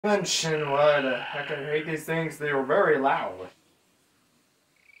Mention why the heck I hate these things. They were very loud.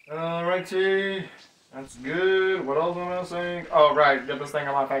 Alrighty. That's good. What else am I saying? Oh, right. Get this thing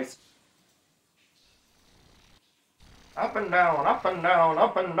on my face. Up and down, up and down,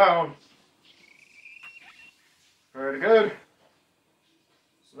 up and down. Very good.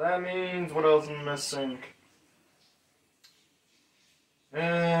 So that means what else am I missing?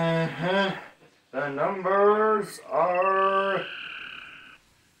 The numbers are...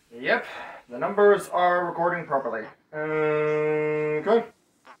 Yep, the numbers are recording properly. Okay.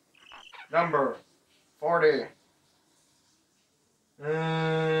 Number 40.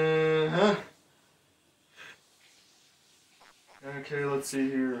 Okay, let's see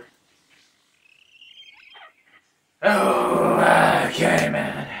here. Oh, okay,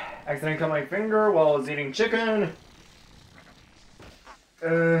 man. Accidentally cut my finger while I was eating chicken.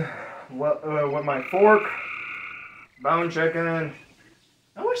 With my fork. Bone chicken.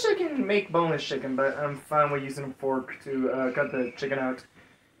 I wish I can make boneless chicken, but I'm fine with using a fork to cut the chicken out.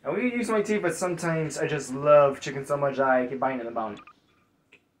 I will use my teeth, but sometimes I just love chicken so much I keep biting the bone.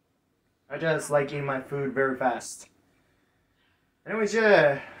 I just like eating my food very fast. Anyways,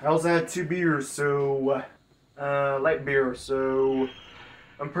 yeah, I also had 2 beers, so, light beer, so,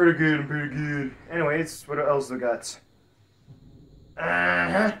 I'm pretty good. Anyways, what else we got?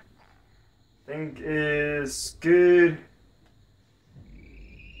 Think is good.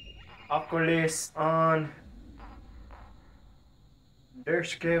 Oculus on. Bear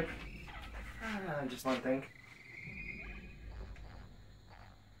skip. Just one thing.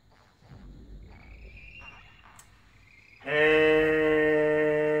 And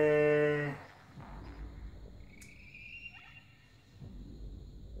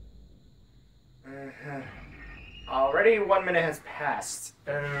already 1 minute has passed.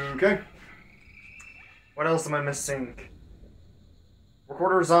 Okay. What else am I missing?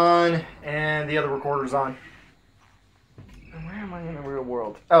 Recorder's on, and the other recorder's on. Where am I in the real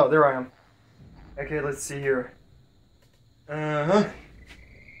world? Oh, there I am. Okay, let's see here.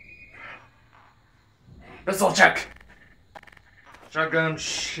 Pistol check. Shotgun,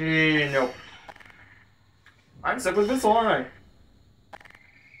 nope. I'm stuck with pistol, aren't I?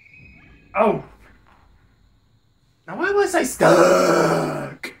 Oh. Now why was I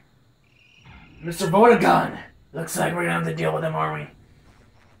stuck? Mr. Vortigern. Looks like we're gonna have to deal with him, aren't we?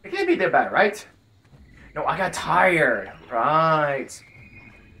 It can't be that bad, right? No, I got tired. Right.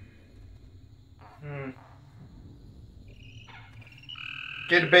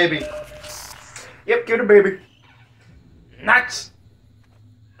 Get a baby. Yep, get a baby. Nuts.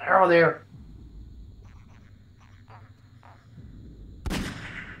 They're all there.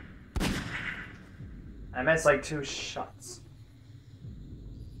 I missed like 2 shots.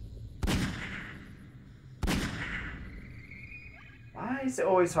 Why is it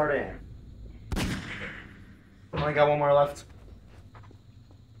always hard to aim? Only got 1 more left.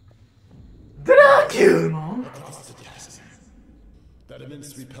 Did I kill him all? That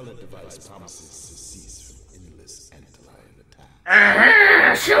immense repellent device promises to cease from endless antlion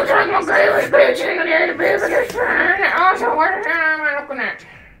attacks. Children will go with bitching and the baby is fine. Also, what am I looking at?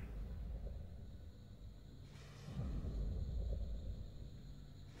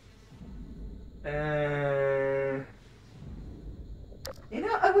 You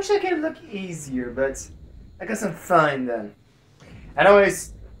know, I wish I could look easier, but I guess I'm fine then.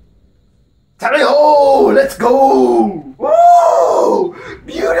 Anyways, tally-ho! Let's go! Whoa!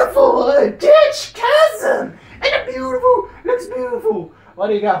 Beautiful ditch chasm! And a beautiful, looks beautiful. Why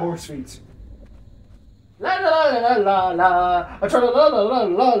do you got horse feet? La la la la la la. I try la la la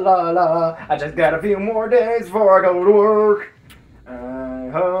la la la. I just got a few more days before I go to work. I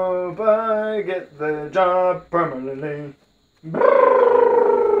hope I get the job permanently.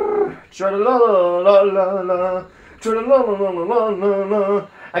 Tra-la-la-la-la-la, tra-la-la-la-la-la-la.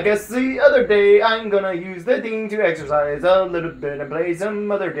 I guess the other day I'm gonna use the thing to exercise a little bit and play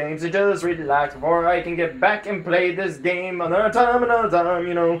some other games to just relax before I can get back and play this game another time,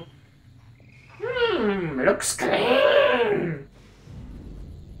 you know. Looks clean.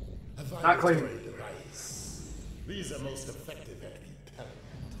 Not clean. Device. These are most effective at repelling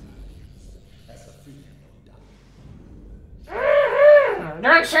antlions. That's a feeling, no doubt.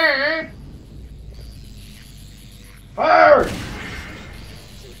 Don't say. Fire!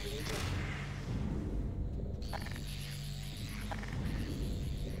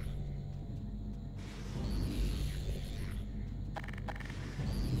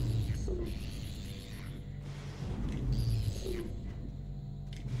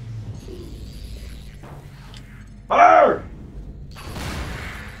 Fire!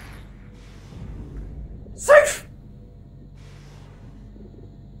 Safe!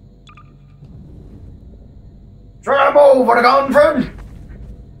 Trouble for the gun, friend.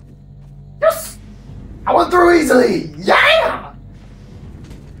 Yes! I went through easily. Yeah!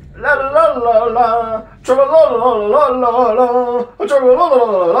 La la la la la, trouble la la la la la, trouble la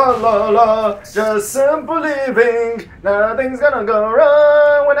la la la la. Just simple living, nothing's gonna go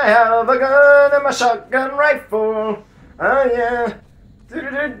wrong when I have a gun and my shotgun rifle. Oh yeah. Do do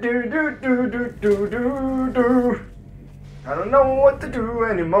do do do do do do do. I don't know what to do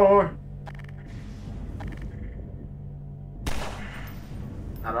anymore.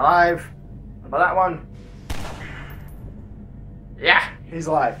 Not alive. What about that one? Yeah, he's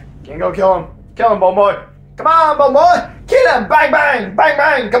alive. Can't go kill him. Kill him, bone boy. Come on, bone boy. Kill him. Bang, bang, bang,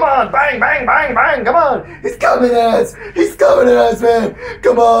 bang. Come on. Bang, bang, bang, bang. Come on. He's coming at us. He's coming at us, man.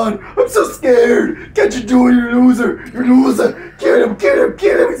 Come on. I'm so scared. Can't you do it, you loser? You loser. Kill him, kill him,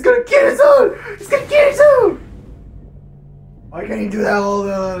 kill him. He's gonna kill us all. He's gonna kill us all. Why can't he do that all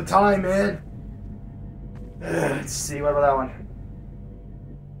the time, man? Let's see. What about that one?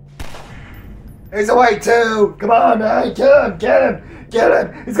 He's away too. Come on, man. Kill him, get him. Get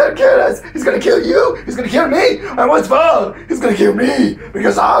him! He's gonna kill us! He's gonna kill you! He's gonna kill me! And what's wrong? He's gonna kill me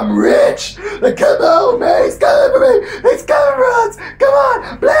because I'm rich! Like, come on, man! He's coming for me! He's coming for us! Come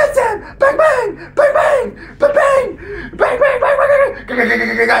on! Blast him! Bang bang! Bang bang! Bang bang! Bang bang! Bang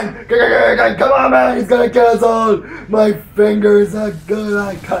bang! Bang! Come on, man! He's gonna kill us all! My fingers are good.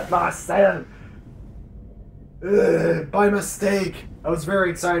 I cut myself. By mistake. I was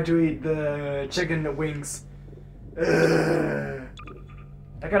very excited to eat the chicken wings.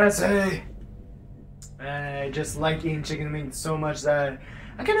 I gotta say, I just like eating chicken wings so much that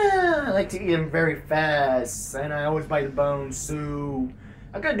I kinda like to eat them very fast, and I always bite the bones, so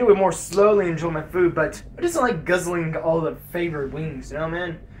I gotta do it more slowly and enjoy my food, but I just don't like guzzling all the favorite wings, you know,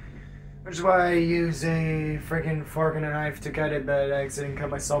 man? Which is why I use a freaking fork and a knife to cut it, but I accidentally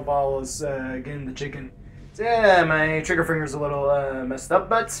cut myself while I was getting the chicken. So yeah, my trigger finger's a little messed up,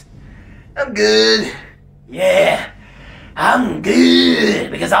 but I'm good. Yeah, I'm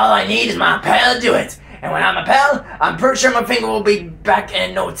good, because all I need is my pal to do it. And when I'm a pal, I'm pretty sure my finger will be back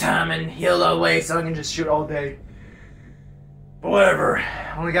in no time and heal away so I can just Shoot all day. But whatever.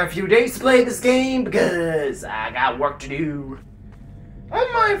 Only got a few days to play this game because I got work to do.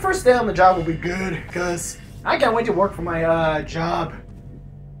 And my first day on the job will be good because I can't wait to work for my job.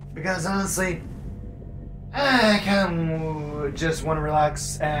 Because honestly, I kind of just want to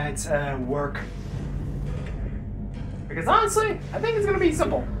relax at work. Because honestly, I think it's gonna be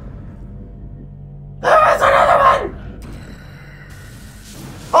simple. There's another one!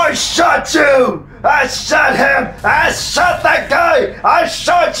 I shot you! I shot him! I shot that guy! I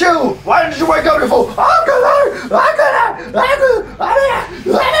shot you! Why didn't you wake up before? Oh my god!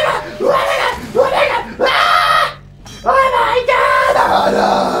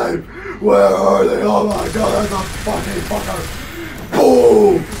 Where are they? Oh my god, that's a fucking fucker!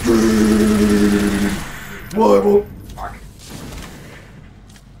 Boom! What? Fuck.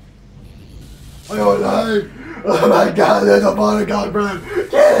 I don't know. Oh my god, there's a bodyguard, bro.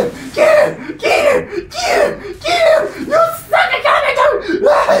 Get him! Get him! Get him! Get him! Get him! You suck at coming!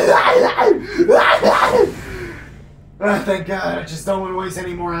 Thank god, I just don't want to waste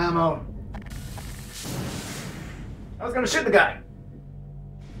any more ammo. I was gonna shoot the guy.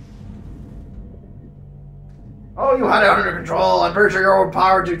 Oh, you had it under control. I'm pretty sure you're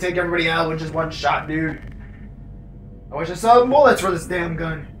overpowered to take everybody out with just one shot, dude. I wish I saw some bullets for this damn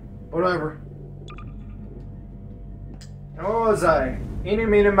gun. Whatever. And what was I? Eeny,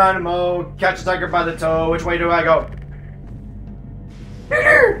 meeny, miny, moe, catch a tiger by the toe. Which way do I go?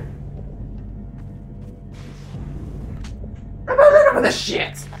 I'm a little bit of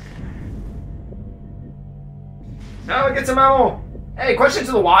shit. Now we get some ammo. Hey, question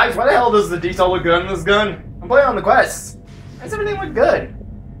to the wise. Why the hell does the detail look good on this gun? I'm playing on the quests. Why does everything look good?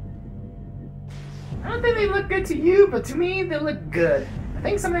 I don't think they look good to you, but to me, they look good. I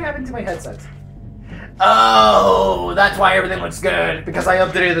think something happened to my headset. Oh, that's why everything looks good. Because I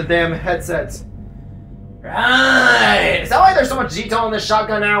updated the damn headset. Right. Is that why there's so much detail on this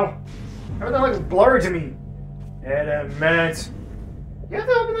shotgun now? Everything looks blurry to me. In a minute. You have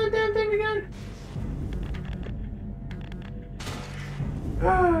to open that damn thing again?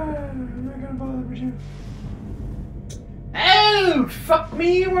 I'm not gonna bother with you. Oh, fuck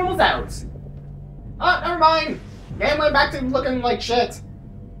me, we're almost out. Oh, never mind. Game went back to looking like shit.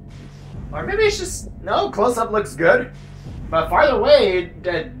 Or maybe it's just... No, close-up looks good. But farther away, it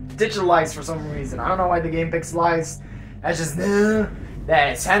digitalized for some reason. I don't know why the game pixelized. I just know that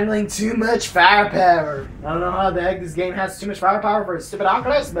it's handling too much firepower. I don't know how the heck this game has too much firepower for a stupid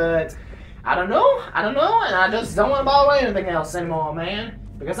Oculus, but... I don't know, and I just don't want to bother with anything else anymore, man.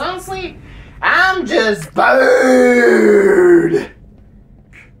 Because honestly, I'm just Bird!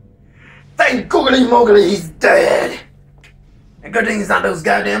 Thank googly moogly he's dead! And good thing it's not those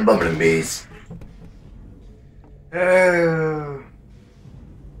goddamn bumblebees. Oh,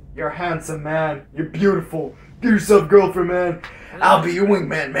 you're a handsome man. You're beautiful. Get yourself a girlfriend, man. I'll be your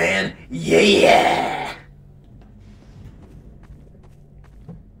wingman, man. Yeah!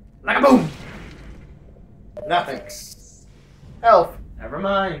 Like a boom! Nothing. Health. Never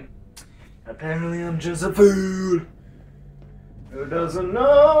mind. Apparently I'm just a fool who doesn't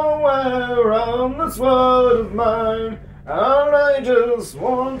know where on this world of mine. All I just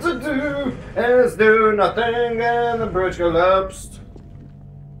want to do is do nothing, and the bridge collapsed.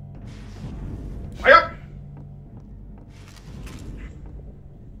 Yep.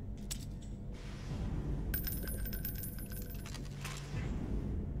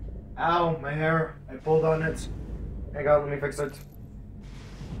 Ow, my hair. I pulled on it. Hang on, let me fix it.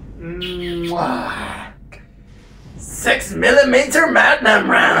 Mwah. 6mm magnum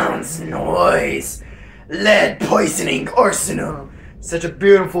rounds. Noise. Lead poisoning arsenal. Such a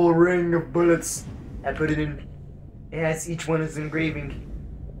beautiful ring of bullets. I put it in. Yes, each one is engraving.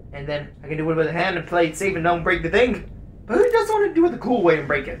 And then I can do it with a hand and play it safe and don't break the thing. But who doesn't want to do it the cool way and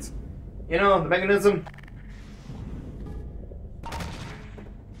break it? You know, the mechanism.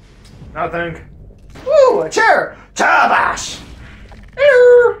 Nothing. Woo, a chair! Chabash!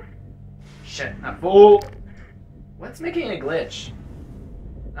 Hello! Shit, not fool. What's making a glitch?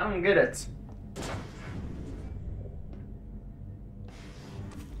 I don't get it.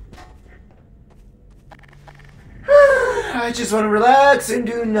 I just want to relax and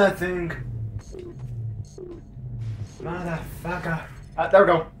do nothing. Motherfucker. There we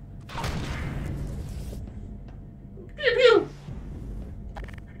go. Pew pew.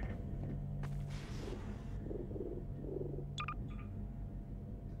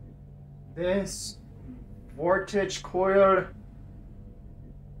 This vortex coil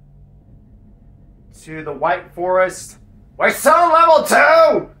to the White Forest. We're still on level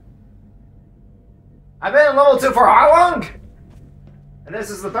 2! I've been in level 2 for how long? And this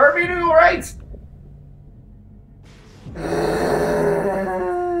is the 3rd video, right?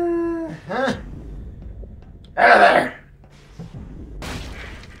 Huh? Out of there!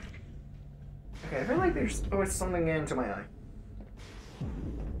 Okay, I feel like there's always something into my eye.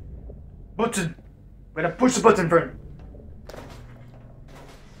 Button! I'm gonna push the button for him.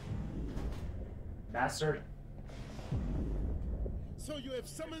 Bastard. So you have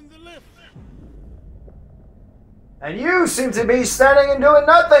summoned the lift. And you seem to be standing and doing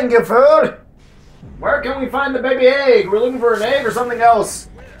nothing, you fool! Where can we find the baby egg? We're looking for an egg or something else.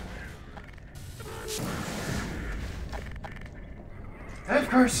 Of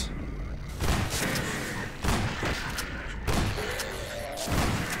course.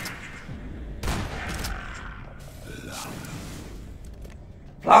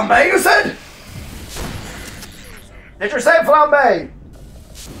 Flambe, you said? Did you say flambe?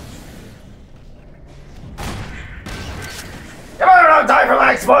 You better not die from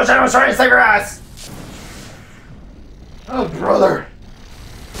that explosion. I was trying to save your ass. Oh, brother.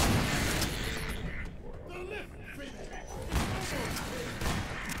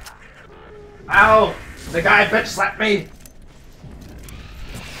 Ow! The guy bitch slapped me.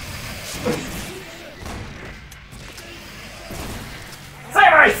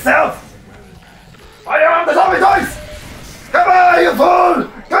 Save myself! I don't have the zombie dice! Goodbye, you fool!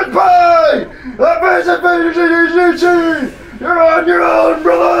 Goodbye! You're on your own,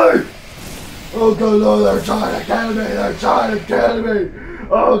 brother! Oh, good Lord, they're trying to kill me! They're trying to kill me!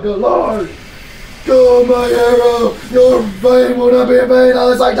 Oh, good Lord! Go, my hero! Your fame will not be in vain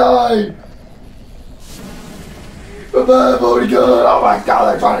unless I die! Goodbye, Bodie Gun! Oh my God,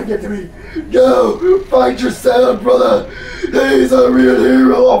 they're trying to get to me! Go! Fight yourself, brother! He's a real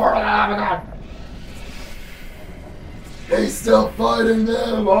hero! Oh my God! He's still fighting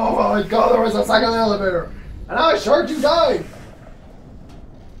them! Oh my God, there was a second elevator! And I sure you died!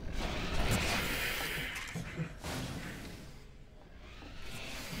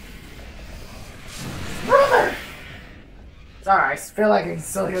 Brother! Sorry, I feel like I can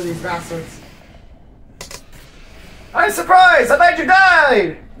still hear these bastards. I'm surprised! I thought you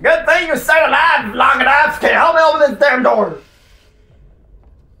died! Good thing you stayed alive long enough! Can you help me open this damn door?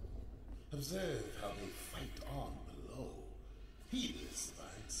 Observe how they fight on below. Heedless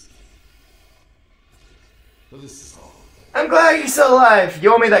fights. But this is all. I'm glad you're still alive.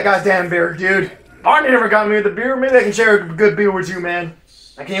 You owe me that goddamn beer, dude. Barney never got me the beer. Maybe I can share a good beer with you, man.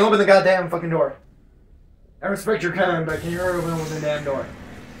 Now, can you open the goddamn fucking door? I respect your kind, but can you open the damn door?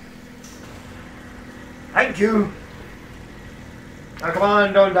 Thank you. Now come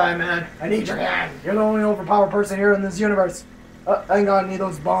on, don't die, man. I need your hand. You're the only overpowered person here in this universe. Hang on, I need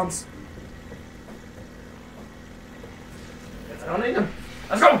those bombs. Guess I don't need them.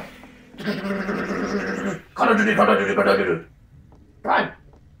 Let's go! Come on.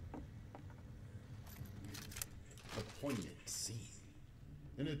 A poignant scene.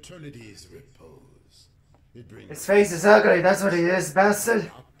 An eternity's repose. It brings His face is ugly, that's what he is,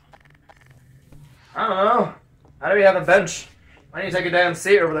 bastard. I don't know. How do we have a bench? Why don't you take a damn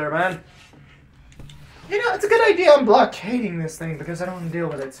seat over there, man? You know, it's a good idea I'm blockading this thing because I don't want to deal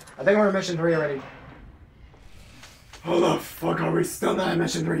with it. I think we're in mission 3 already. How the fuck are we still not in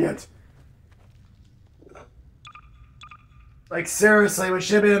mission 3 yet? Like, seriously, we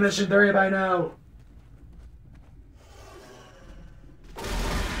should be in mission 3 by now.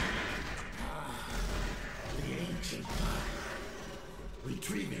 the ancient one.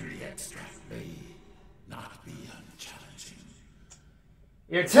 Retrieving the extract may not be unchallenging.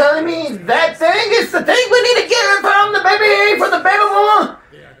 You're telling me that thing is the thing we need to get from the baby for the baby mama?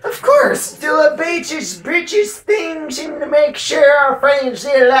 Of course, do a bitches thing to make sure our friends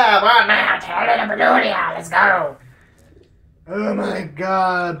stay alive. Alright, now, tell it up, let's go. Oh my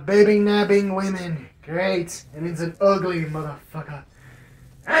god, baby nabbing women. Great. And it's an ugly motherfucker.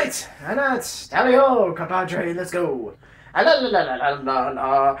 Right, and that's tally-ho, compadre, let's go. La la la la la la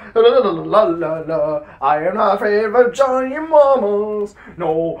la la la. I am not afraid of joining your mamas.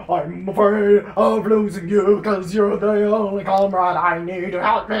 No, I'm afraid of losing you, cause you're the only comrade I need to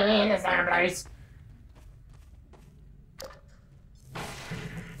help me in this damn place.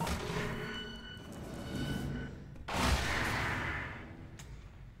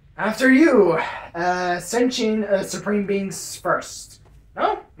 After you, sentient supreme beings first.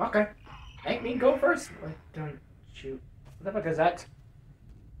 No? Okay. Make me go first. Why don't you? What the fuck is that?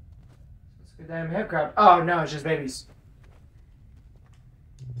 It's a damn head crab. Oh no, it's just babies.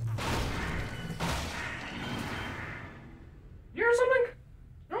 You hear something?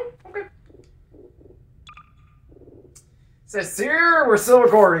 No? Okay. Says here, we're still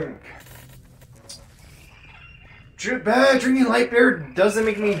recording. Bad drinking light beer doesn't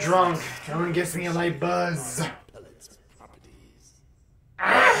make me drunk. It only gives me a light buzz.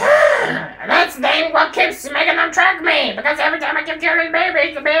 That's the thing what keeps making them track me. Because every time I keep killing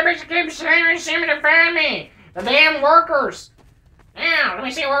babies, the babies keep seeming to find me. The damn workers. Now, let me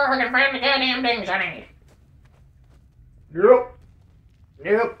see where I can find the goddamn things I need. Nope.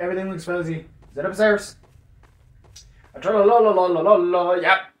 Nope. Everything looks fuzzy. Is it upstairs? La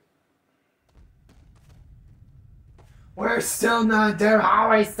yep. We're still not there.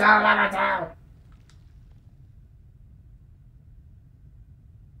 Always still level 2. How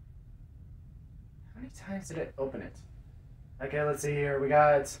many times did it open it? Okay, let's see here. We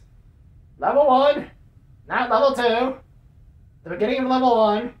got level 1, not level 2. The beginning of level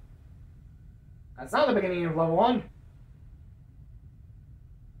 1. That's not the beginning of level 1.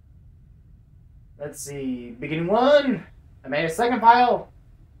 Let's see. Beginning 1. I made a second file.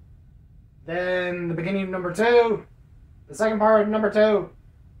 Then the beginning of number 2. The second part of number 2.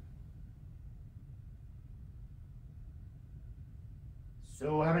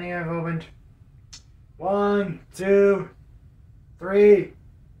 So how many have opened? 1, 2, 3.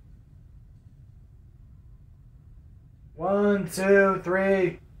 1, 2,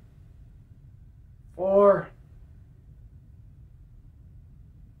 3, 4.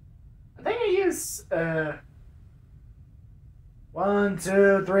 I think I use 1,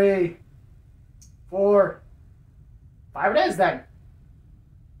 2, 3, 4. 5 it is then.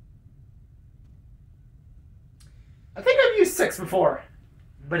 I think I've used 6 before,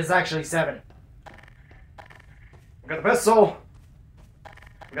 but it's actually 7. We got the pistol.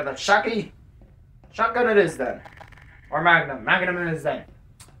 We got the shocky. Shotgun it is then. Or magnum. Magnum it is then.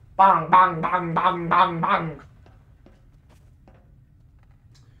 Bang, bang, bang, bang, bang, bang.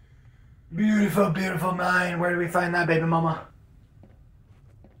 Beautiful, beautiful mind. Where do we find that baby mama?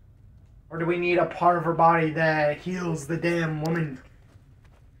 Or do we need a part of her body that heals the damn woman?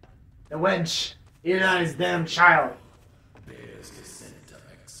 The wench. Eli's damn child. There's the scent of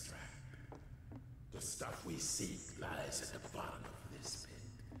extract. The stuff we seek lies at the bottom of this pit.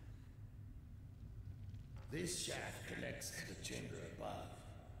 This shaft connects to the chamber above,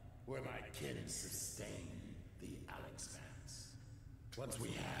 where my kin sustain the Alex vans. Once we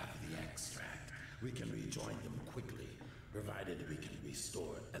have the extract, we can rejoin them quickly, provided we can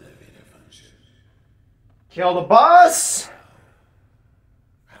restore elevator function. Kill the boss.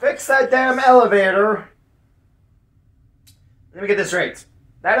 Fix that damn elevator. Let me get this straight.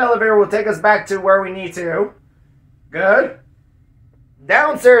 That elevator will take us back to where we need to. Good.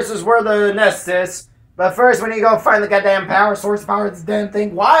 Downstairs is where the nest is. But first, we need to go find the goddamn power source, power this damn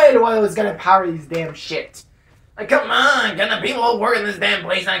thing. Why do I always gotta power these damn shit? Like, come on, can the people work in this damn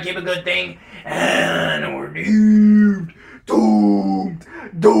place not keep a good thing? And we're doomed. Doomed.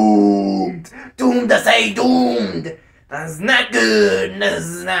 Doomed. Doomed to say doomed. That's not good. This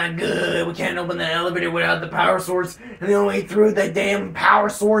is not good. We can't open the elevator without the power source. And the only way through the damn power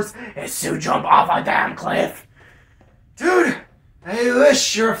source is to jump off a damn cliff. Dude, I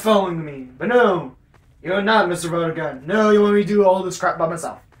wish you were following me. But no, you're not, Mr. Vodagon. No, you want me to do all this crap by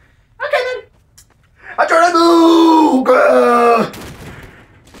myself. Okay then. I try to move.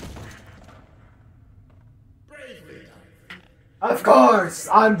 Of course,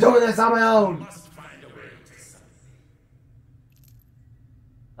 I'm doing this on my own.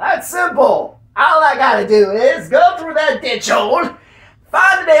 That's simple. All I gotta do is go through that ditch hole,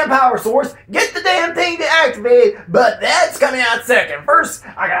 find the damn power source, get the damn thing to activate, but that's coming out second. First,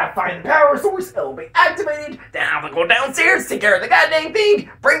 I gotta find the power source, it'll be activated, then I'll have to go downstairs, take care of the goddamn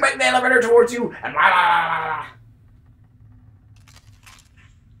thing, bring back the elevator towards you, and la la la la la.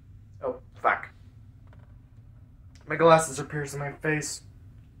 Oh, fuck. My glasses are piercing my face.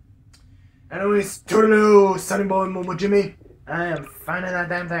 Anyways, toodaloo, Sonny Boy, Momo Jimmy. I am finding that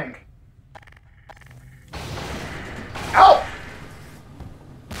damn thing. Oh!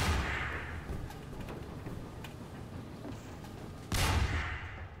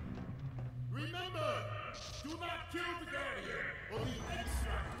 Remember, do not kill the Guardian, or the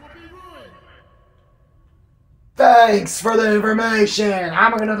extract will be ruined. Thanks for the information.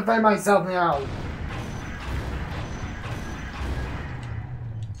 I'm gonna defend myself now.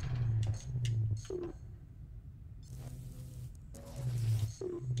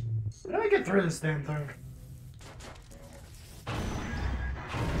 How do I get through this damn thing?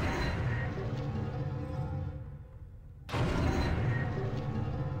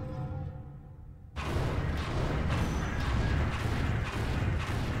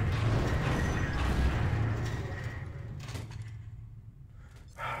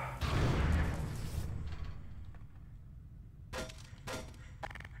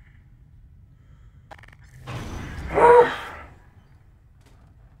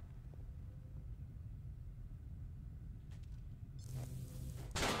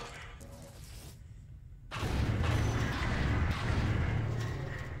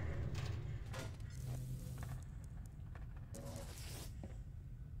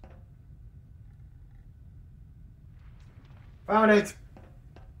 Found it.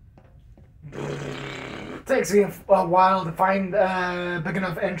 Takes me a while to find a big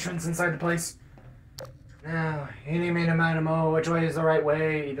enough entrance inside the place. Now, any me no matter mo, which way is the right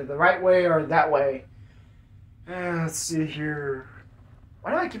way? Either the right way or that way. Let's see here.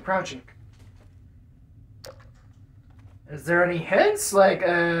 Why do I keep crouching? Is there any hints? Like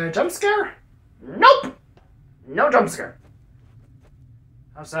a jump scare? Nope! No jump scare.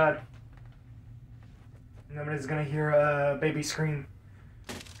 How sad. Nobody's gonna hear a baby scream.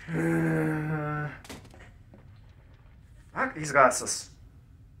 Fuck these glasses.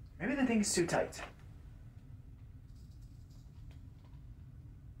 Maybe the thing's too tight.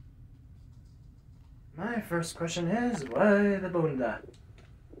 My first question is, why the bunda?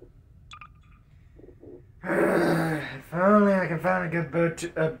 If only I can find a good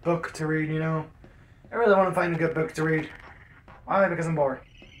book to read, you know. I really want to find a good book to read. Why? Because I'm bored.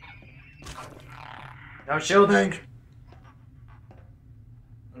 No shielding.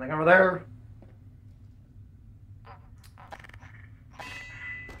 Nothing over there.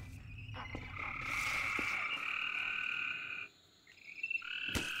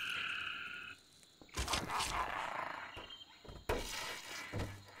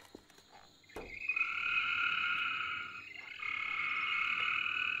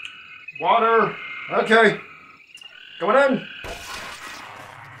 Water. Okay. Going in.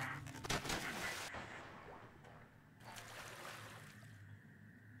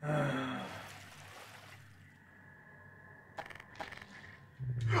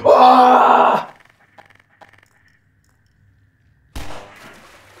 Ah!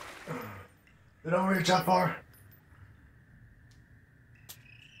 They don't reach that far.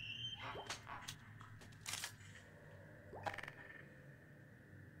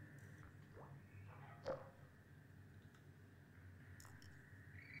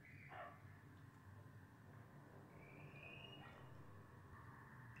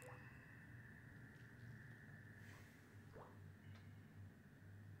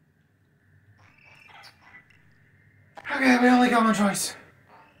 Okay, we only got one choice.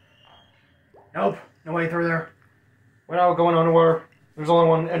 Nope, no way through there. We're not going anywhere. There's only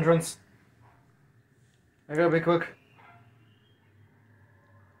one entrance. I gotta be quick.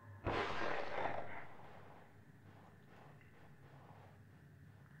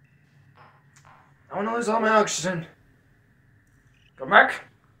 I want to lose all my oxygen. Come back.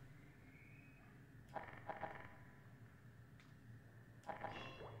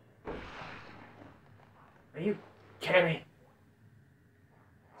 Are you kidding me?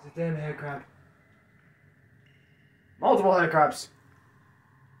 It's a damn head crab. Multiple head crabs.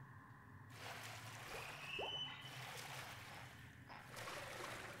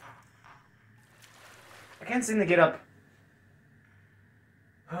 I can't seem to get up.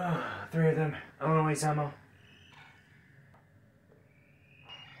 3 of them. I don't want to waste ammo.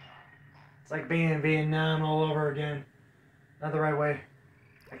 It's like being in Vietnam all over again. Not the right way.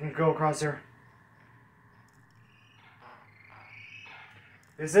 I can go across here.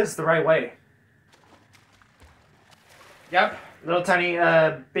 Is this the right way? Yep. Little tiny,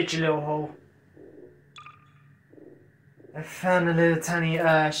 bitchy little hole. I found a little tiny,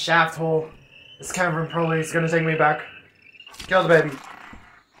 shaft hole. This cavern probably is gonna take me back. Kill the baby.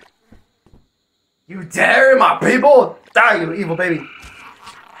 You dare, my people? Die, you evil baby.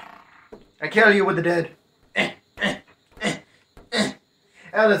 I kill you with the dead. And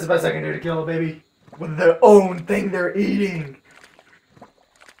that's the best I can do to kill a baby. With their own thing they're eating.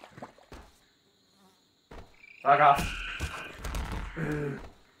 Fuck off.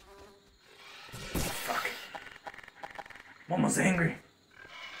 Fuck. I'm almost angry.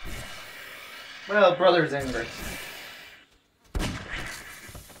 Well, brother's angry.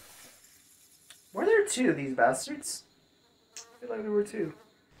 Were there 2 of these bastards? I feel like there were 2.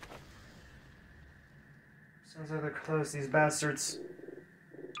 Sounds like they're close, these bastards.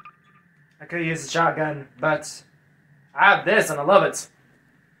 I could use a shotgun, but I have this and I love it.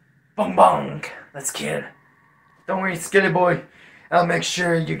 Bong bong. Let's kill. Don't worry, Skilly boy. I'll make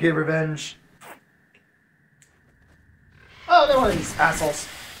sure you get revenge. Oh, they're one of these assholes.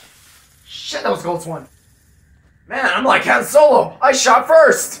 Shit, that was Gold's one. Man, I'm like Han Solo. I shot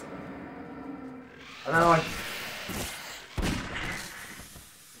first. Another one.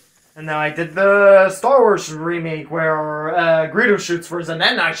 And now I did the Star Wars remake where Greedo shoots first and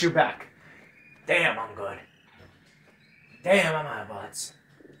then I shoot back. Damn, I'm good. Damn, I'm out of bullets.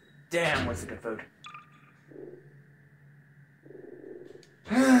 Damn, what's the good food?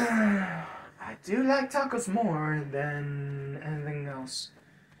 I do like tacos more than anything else.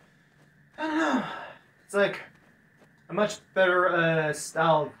 I don't know. It's like a much better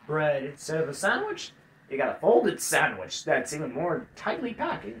style of bread. Instead of a sandwich, you got a folded sandwich that's even more tightly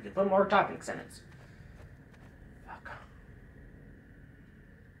packed. You can put more toppings in it. Fuck.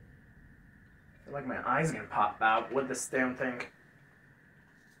 I feel like my eyes are gonna pop out with this damn thing.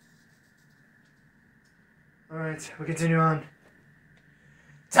 Alright, we continue on.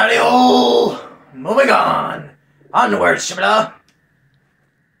 Tally-ho! Moving on! Onward, Shibboleth!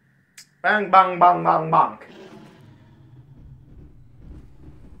 Bang, bang, bang, bang, bang.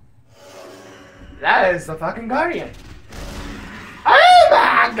 That is the fucking Guardian. Oh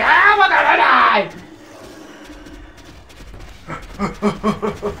my god, we're gonna die!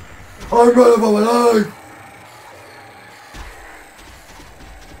 I'm running for my life!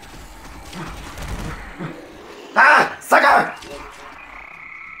 Ah! Sucker!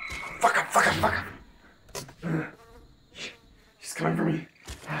 Fuck him. He's coming for me.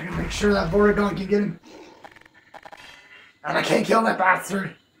 I gotta make sure that border gun can get him. And I can't kill that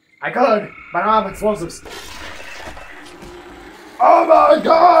bastard. I could, but I don't have explosives. Oh my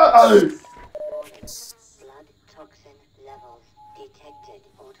god! Blood toxin levels detected.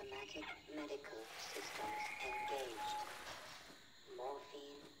 Automatic medical systems engaged.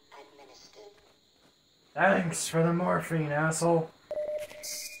 Morphine administered. Thanks for the morphine, asshole.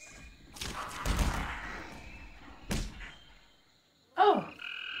 Oh.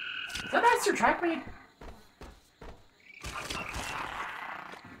 Did that bastard track me?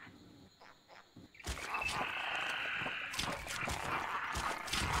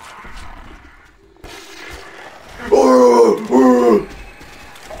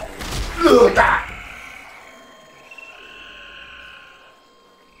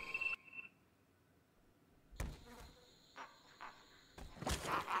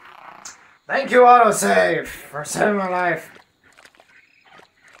 Thank you, autosave, for saving my life.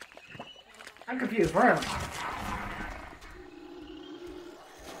 I'm confused. Where am I?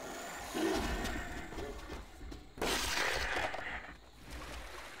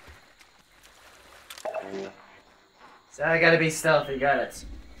 So I gotta be stealthy. Got it.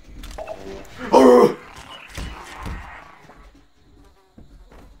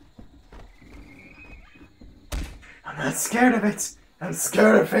 I'm not scared of it. I'm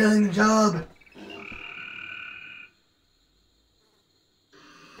scared of failing the job.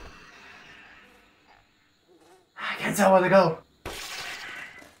 I can't tell where to go.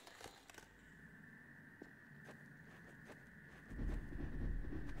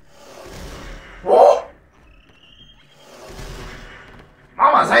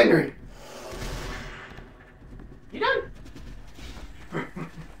 angry. You done?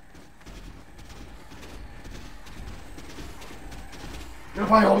 Get a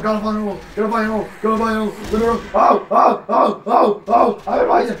fire hole, get a fire hole, get a fire hole, get a fire hole, get a fire hole. Oh, oh, oh, oh, oh, I'm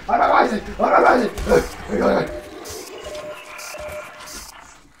rising, I'm rising, I'm rising.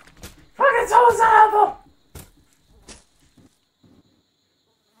 Fucking someone's not helpful!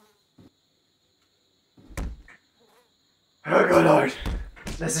 Oh, good lord.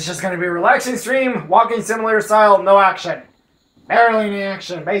 This is just gonna be a relaxing stream, walking simulator style, no action. Barely any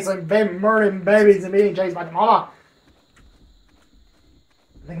action, basically murdering babies and being chased by the mama.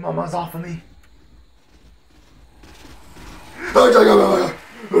 I think mama's off of me.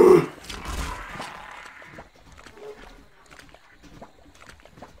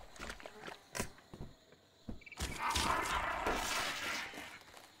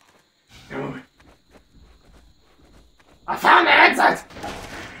 I found the exit!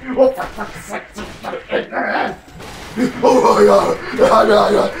 Oh, for fuck's sake. Oh my god!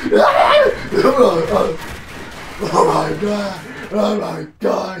 Oh my god! Oh my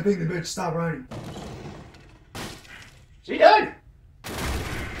god! I think the bitch stopped running. She did!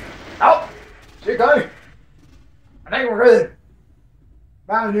 Oh! She good! I think we're good.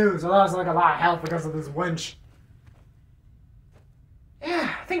 Bad news, I lost like a lot of health because of this winch.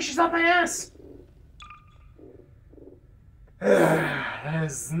 Yeah, I think she's up my ass. That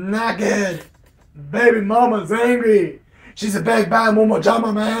is not good. Baby mama's angry. She's a big bad Momo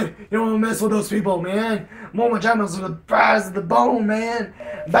Jama, man. You don't want to mess with those people, man. Momo Jamas are the bad of the bone, man.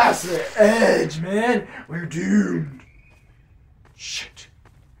 Bass to the edge, man. We're doomed. Shit.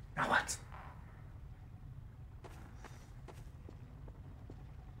 Now what?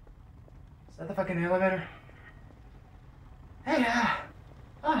 Is that the fucking elevator? Hey,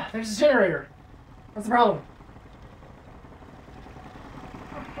 there's a generator. What's the problem?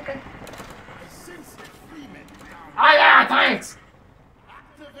 Oh, okay. Oh yeah, thanks!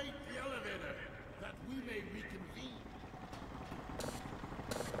 Activate the elevator, that we may reconvene.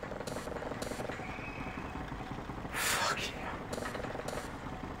 Fuck you.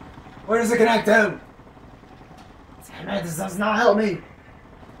 Where does it connect to? Damn it, this does not help me.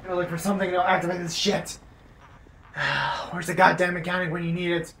 I gotta look for something to activate this shit. Where's the goddamn mechanic when you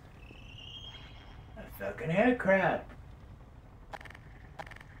need it? A fucking head crab.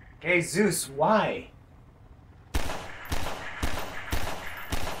 Okay, Zeus, why?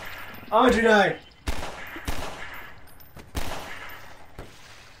 How'd you die?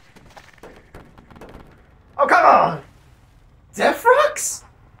 Oh, come on! Death rocks?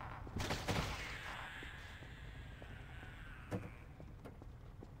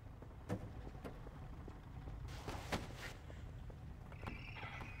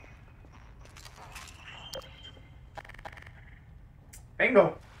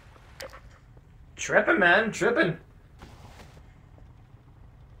 Bingo. Tripping, man, tripping.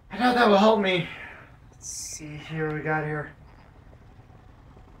 I know that will help me. Let's see here what we got here.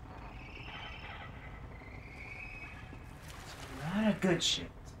 A lot of good shit.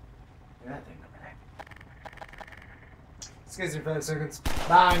 That thing over there. Excuse me for 5 seconds.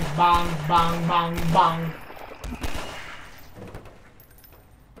 Bang, bang, bang, bang, bang.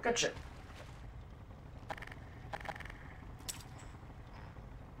 Good shit.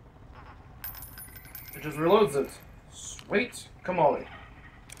 It just reloads it. Sweet. Come on.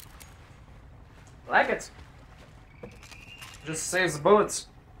 Like it. Just saves the bullets.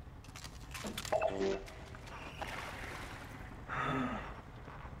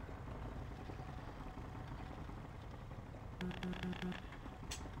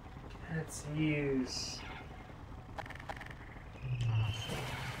 Let's use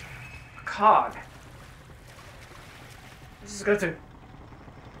a cog. This is good too.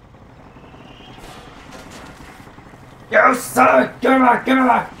 Yo, son of a, give me back, give me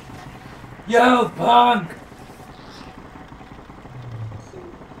back! Yo, punk!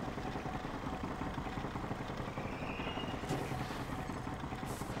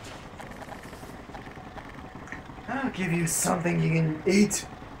 I'll give you something you can eat.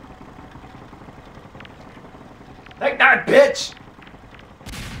 Take that, bitch!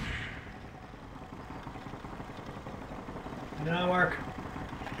 Did not work.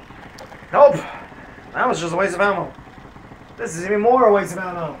 Nope. That was just a waste of ammo. This is even more a waste of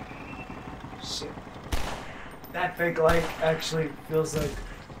ammo. Shit. That fake light actually feels like...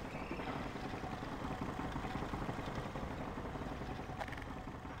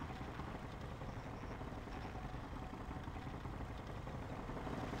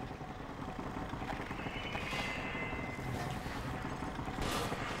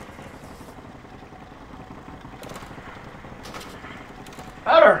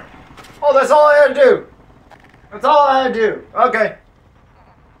 Powder! Oh, that's all I had to do! That's all I had to do. Okay.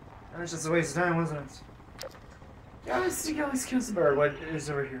 That was just a waste of time, wasn't it? Yeah, let's kill the bird. What is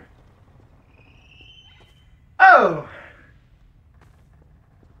over here? Oh!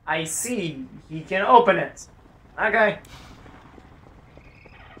 I see. He can open it. Okay.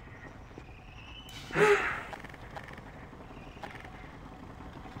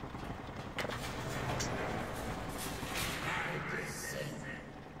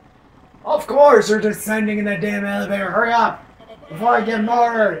 Of course you're descending in that damn elevator. Hurry up! Before I get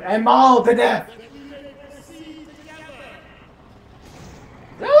murdered and mauled to death!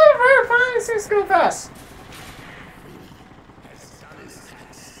 The elevator finally seems to go fast.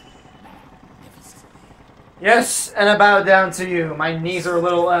 Yes, and I bow down to you. My knees are a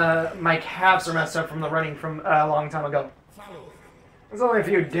little, my calves are messed up from the running from a long time ago. It was only a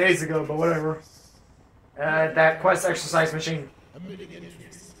few days ago, but whatever. That quest exercise machine.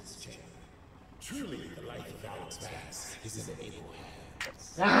 Truly, the life of Alex Vance is an able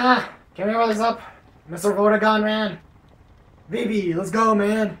hands. Ah, can we roll this up? Mr. Vortigaunt, man. VB, let's go,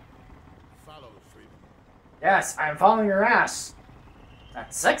 man. Follow freedom. Yes, I'm following your ass.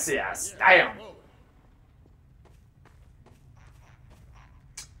 That sexy ass. Damn.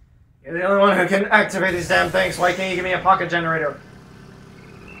 You're the only one who can activate these damn things. Why can't you give me a pocket generator?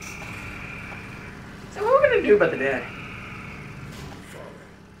 So what are we gonna do about the dead?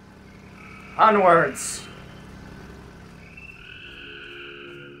 Onwards.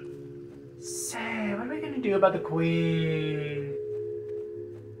 Say, what are we gonna do about the queen?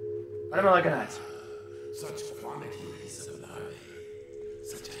 What am I looking at? Such quantities of larvae.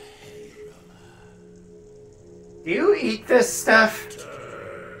 Such a heady aroma. Do you eat this stuff?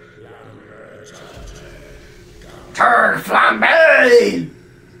 Turd flambe!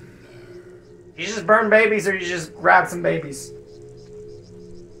 You just burn babies or you just grab some babies?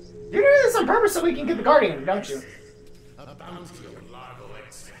 You do this on purpose so we can get the guardian, don't you? A bounty of larval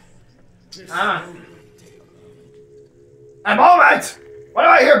extract. Ah. A moment! Why do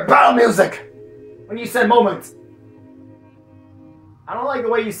I hear battle music? When you said moment. I don't like the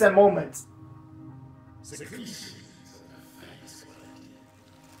way you said moment. Secretions.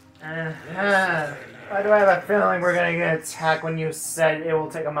 Why do I have a feeling we're gonna get attacked when you said it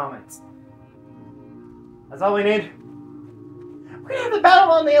will take a moment? That's all we need? We're gonna have the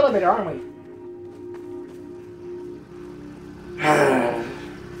battle on the elevator, aren't we?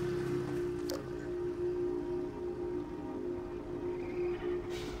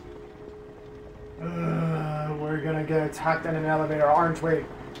 We're gonna get attacked in an elevator, aren't we?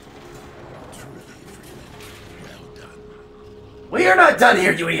 Well done. We are not done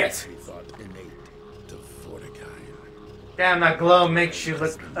here, you idiot! We thought innate to Vortigaunt. Damn, that glow makes you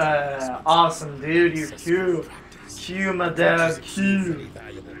look awesome, dude. You're cute. Cute, my dad. Cute.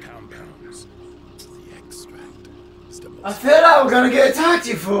 Valuable compounds. The extract is the I most. thought I was gonna get attacked,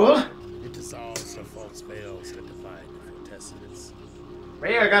 you fool! It dissolves the false veils that define the quintessence.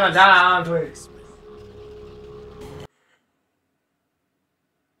 We are gonna die, aren't we?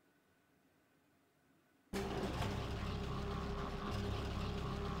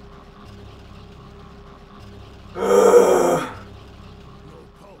 No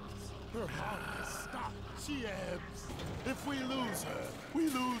pulse. Her heart has stopped. She ebbs. If we lose her, we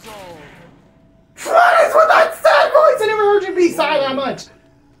lose all. What is with that sad voice? I never heard you be sad that much.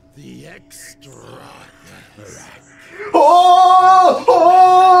 The extract. Oh!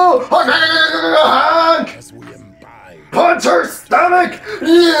 Oh! As we imbibe. Punch her stomach!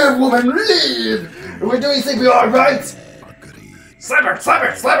 Live, woman, live! What do you think we are, right? Slap her, slap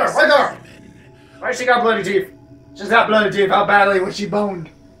her, slap her, wake her! Why she got bloody teeth? She's got bloody teeth. How badly was she boned?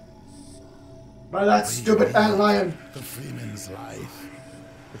 By that stupid ant lion. The Freeman's life.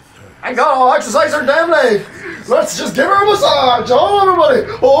 I go, exercise her damn leg! Let's just give her a massage! Oh, everybody!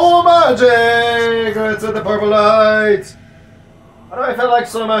 Oh, magic! It's with the purple light! Why do I feel like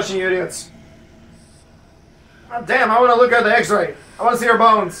slow motion, you idiots? Oh, damn, I want to look at the x-ray. I want to see her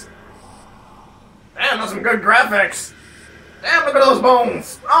bones. Damn, those are some good graphics. Damn, look at those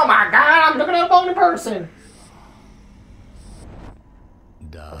bones. Oh my god, I'm looking at a bone in person.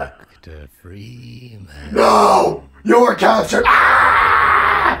 Dr. Freeman. No! You were captured!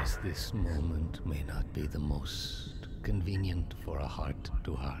 Ah! This moment may not be the most convenient for a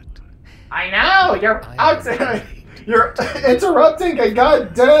heart-to-heart. I know, you're out. Afraid. You're interrupting a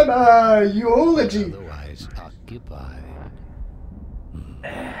goddamn eulogy. Otherwise occupied.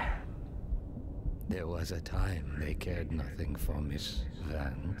 There was a time they cared nothing for Miss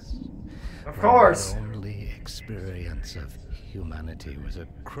Vance. Of course. From the only experience of humanity was a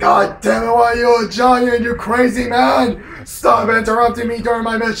God damn it, why are you a giant, you crazy man? Stop interrupting me during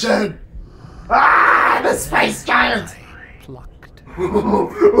my mission! Ah, the space giant! plucked.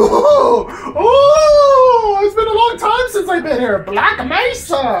 Oh, it's been a long time since I've been here. Black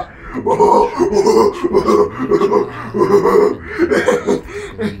Mesa!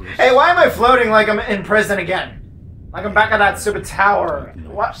 Hey, why am I floating like I'm in prison again? Like I'm back at that stupid tower.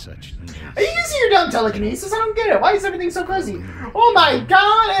 What? Such Are you using your dumb telekinesis? I don't get it. Why is everything so crazy? Oh my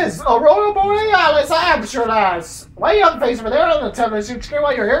god, it's Aurora Borealis Abstralas. Why are you on the face over there on the television screen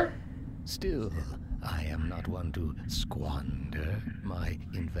while you're here? Still, I am not one to squander my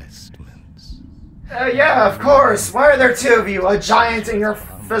investments. Yeah, of course. Why are there two of you? A giant in your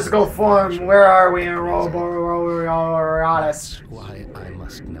physical form. Where are we in Aurora Borealis? That's why I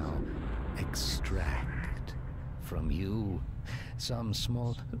must now extract from you some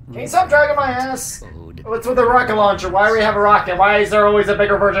small. Can you stop dragging my ass? code. What's with the rocket launcher? Why do we have a rocket? Why is there always a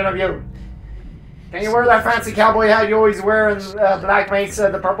bigger version of you? Can you wear that fancy cowboy hat you always wear in Black Mesa,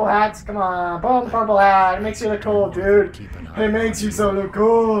 the purple hats? Come on, put on the purple hat. It makes you look cool, dude. It makes you so look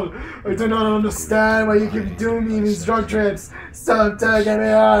cool. I do not understand why you keep doing me these drug trips. Stop taking me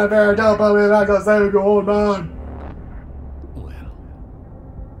out of here. Don't put me back on save your old man. Well,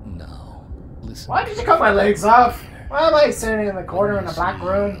 now listen. Why did you cut my legs off? Why am I sitting in the corner in the black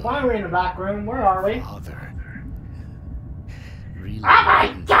room? Why are we in the black room? Where are we? Father. Really. Oh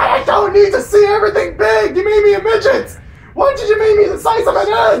my god, I don't need to see everything big! You made me a midget! Why did you make me the size of an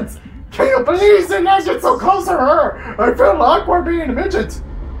ant? Can you please not get so close to her? I feel awkward being a midget.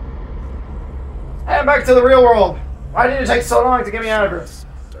 Hey, I'm back to the real world. Why did it take so long to get me out of here?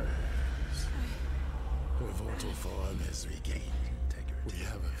 Her vital form has regained integrity. We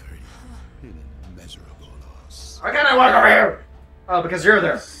have a very immeasurable loss. Why can't I walk over here? Oh, because you're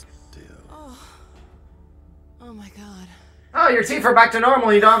there. Oh my god. Oh, your teeth are back to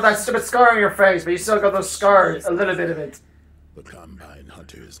normal. You don't have that stupid scar on your face, but you still got those scars. A little bit of it. The combine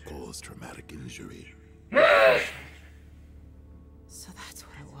hunters caused traumatic injury. So that's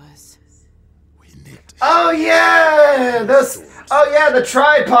what it was. We nicked. Oh yeah, the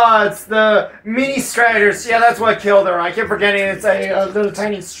tripods, the mini striders. Yeah, that's what killed her. I keep forgetting it's a little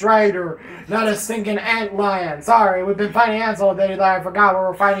tiny strider, not a stinking ant lion. Sorry, we've been fighting ants all day. I forgot we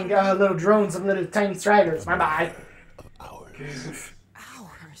were fighting little drones of little tiny striders. My bad.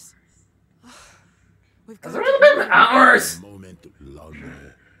 Hours. We've Has got it really been hours? Moment longer.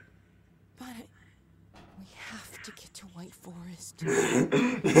 but we have to get to White Forest.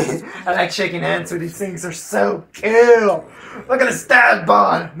 I like shaking hands with these things. They're so cool. Look at the stab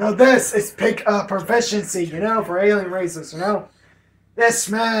bond. Now this is pick proficiency, you know, for alien races, you know. This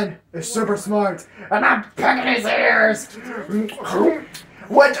man is super smart, and I'm picking his ears.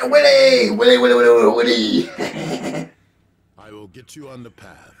 What, Willy? I will get you on the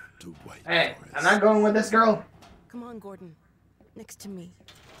path to White Hey, Forest. I'm not going with this girl. Come on, Gordon. Next to me.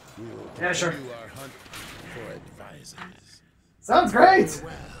 We will Yeah, sure. continue our hunt for advisors. Sounds great.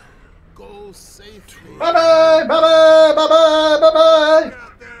 Go safely. Bye-bye.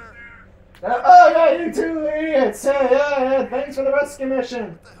 Oh, yeah, you two idiots. Yeah, thanks for the rescue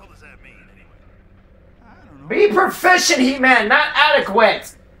mission. What the hell does that mean, anyway? Be proficient, He-Man, not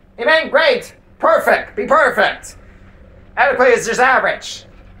adequate. He-Man, great. Perfect. Be perfect. Adequate is just average.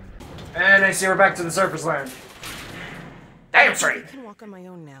 And I see we're back to the surface land. Damn I straight. can walk on my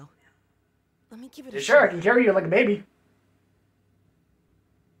own now. Let me give it You a sure, I shot. can carry you like a baby.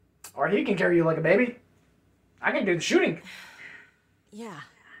 Or he can carry you like a baby. I can do the shooting. Yeah.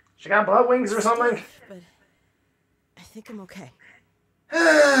 She got blood wings or something. Stiff, but I think I'm okay.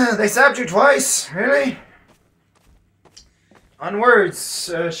 They stabbed you twice, really? On words,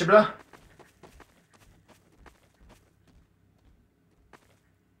 Shibla.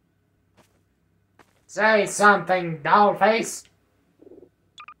 Say something, dollface.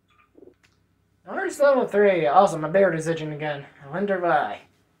 Where's level 3? Also, my beard is itching again. I wonder why.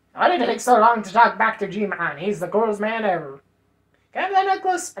 Why did it take so long to talk back to G-Man? He's the coolest man ever. Can I have that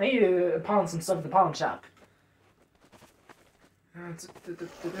necklace? I need to pawn some stuff at the pawn shop.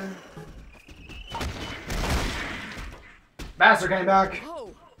 Bastard came back.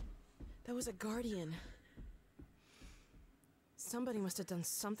 Oh! That was a guardian. Somebody must have done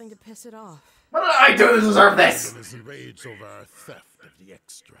something to piss it off. What did I do to deserve this? Dragon is enraged over our theft of the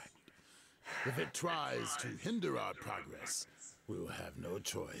extract. If it tries to hinder our progress, we will have no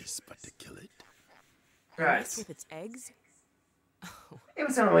choice but to kill it. Mixed Right. with its eggs? It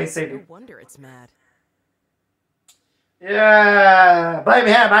was the only way to save No you. wonder it's mad. Yeah, blame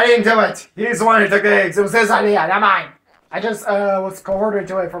him. I didn't do it. He's the one who took the eggs. It was his idea, not mine. I just was coerced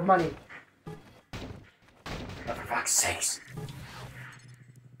to it for money. Oh, for fuck's sakes.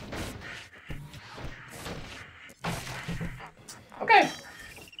 Okay.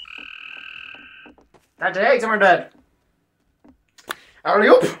 Time to eggs and we're dead.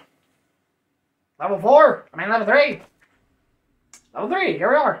 Alley-oop. Level 4. I mean level 3. Level 3. Here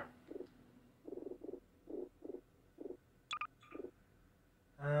we are.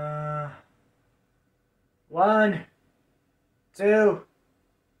 1, 2,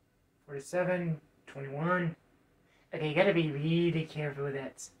 47, 21. Okay, you gotta be really careful with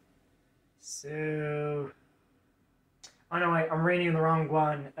that. So... Oh no, wait, I'm reading the wrong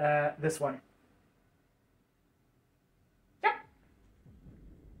one. This one. Yep.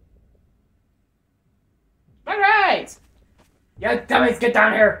 Alright! You dummies, get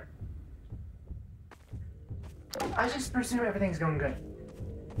down here! I just presume everything's going good.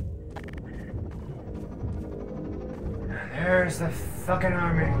 There's the fucking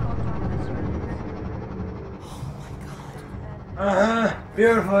army. Uh-huh.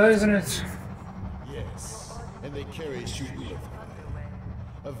 Beautiful, isn't it? Yes, and they carry shooting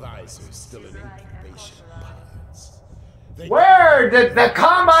advisors still in incubation pods. Where did the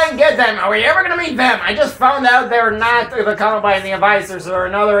Combine get them? Are we ever gonna meet them? I just found out they're not the Combine, the Advisors, or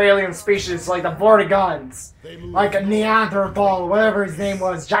another alien species like the Vortigons. Like a Neanderthal, whatever his name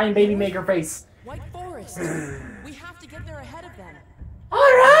was. Giant baby maker face. White Forest. We have to get there ahead of them.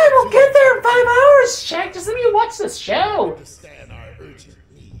 Alright, we'll get there in 5 hours, Shaq. Just let me watch this show. Understand our urgent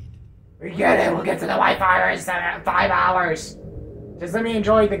need. We get it. We'll get to the White Forest in 5 hours. Just let me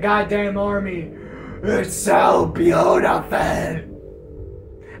enjoy the goddamn army. It's so beautiful.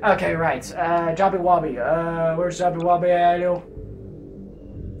 Okay, right. Jobby Wobby. Where's Jobby Wobby? Hello.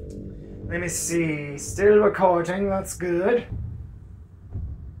 Let me see. Still recording. That's good.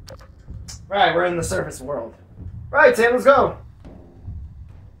 Right, we're in the surface world. Right, Tim, let's go.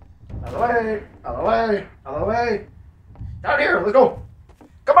 Out of the way. Out of the way. Out of the way. Down here. Let's go.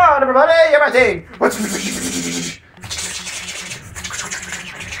 Come on, everybody. You're my team.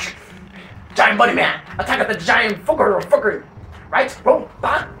 Giant Bunny Man, attack at the giant fucker. Right? Boom,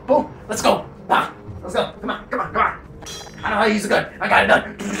 bah, boom. Let's go. Bah. Let's go. Come on. I know how to use a gun. I got it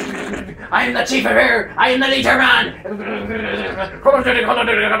done. I am the chief of here. I am the leader man. I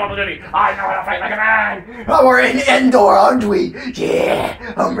know how to fight like a man. Oh, we're in Endor, aren't we?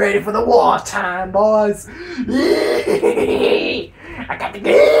 Yeah, I'm ready for the wartime, boys. I got the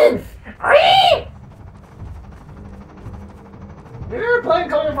gun. Airplane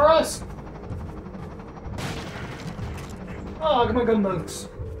coming for us. Oh, come on, gun bugs.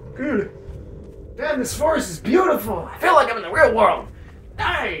 Good. Damn, this forest is beautiful. I feel like I'm in the real world.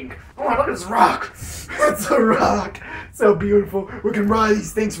 Dang. Oh, look at this rock. It's a rock. So beautiful. We can ride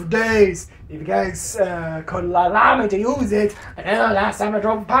these things for days. If you guys could allow me to use it. I know last time I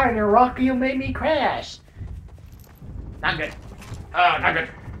drove a Pioneer Rock, you made me crash. Not good. Oh, not good.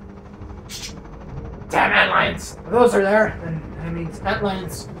 Damn antlions. If those are there, then that means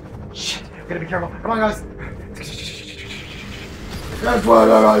antlions. Shit, we gotta be careful. Come on, guys. That's what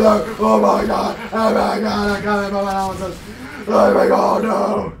I do. Oh my god. Oh my god. I got it. Oh my god,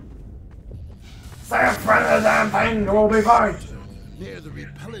 no. Stay in front of the damn thing. We'll be fine. Near the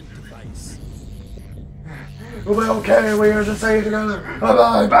repellent device. We'll be okay. We are just staying together. Bang,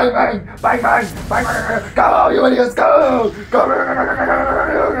 bang, bang, bang, bang, bang, bang, bang. Go, you idiots, go. Go.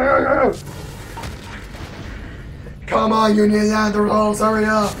 Come on, you Neanderthals, hurry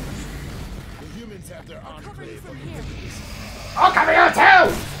up. The humans have their enclave From here. I'll cover you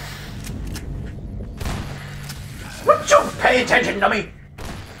too! Would you pay attention, dummy?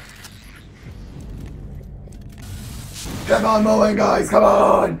 Come on, mowing guys, come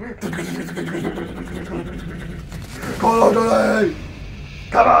on. Call on, Jonas.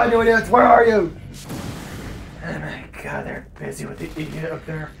 Come on, you idiots, where are you? Oh my god, they're busy with the idiot up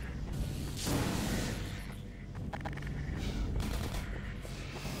there.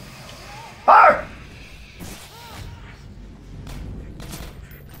 Fire!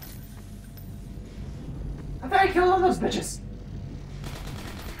 I thought I killed all those bitches.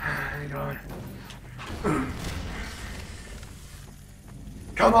 Hang on.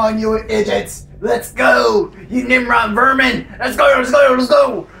 Come on, you idiots! Let's go! You Nimrod vermin! Let's go! Let's go! Let's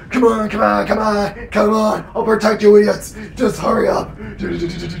go! Come on! Come on! Come on! Come on! I'll protect you, idiots! Just hurry up!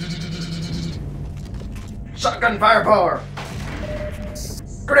 Shotgun firepower!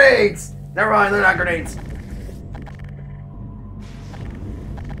 Grenades! Never mind, they're not grenades.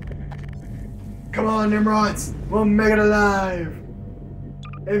 Come on, Nimrods! We'll make it alive!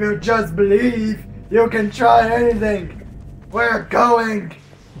 If you just believe, you can try anything! We're going!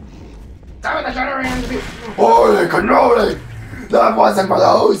 Time the generator. Holy cannoli! That wasn't for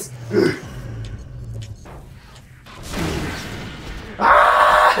those!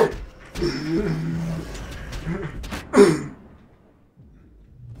 Ah!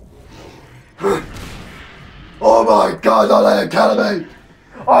 kidding me?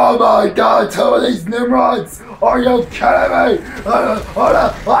 Oh my god, two of these Nimrods! Are you kidding me?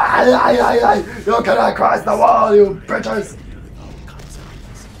 You cannot cross the wall, you bitches!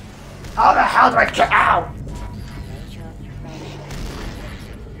 How the hell do I get out?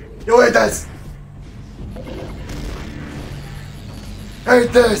 You eat this!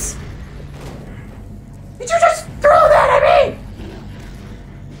 Eat this! Did you just throw that at me?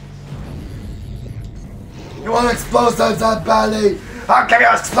 You want explosives that badly? I'll give you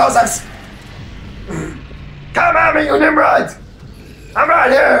explosives! Come at me, you Nimrod! I'm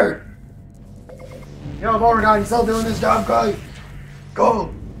right here! Yo, Beauregard, you still doing this job, guy? Go!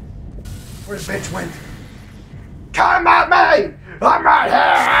 Where the bitch went? Come at me! I'm right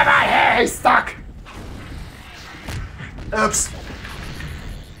here! He's stuck! Oops.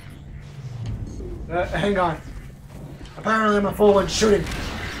 Hang on. Apparently I'm a fool in shooting.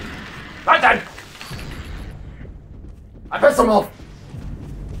 Right then! I pissed him off!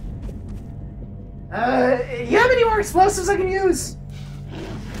 You have any more explosives I can use?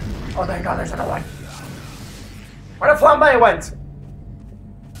 Oh, thank God, there's another one. Where the flambe went?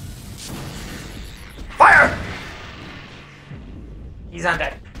 Fire! He's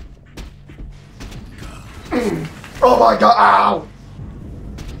undead. Oh my God, ow!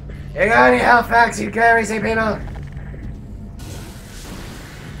 You got any health packs you carry, see people?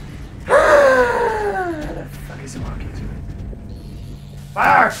 Where the fuck is he walking to?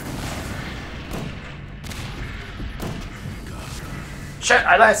 Fire! Shit,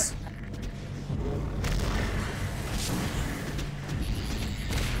 I missed.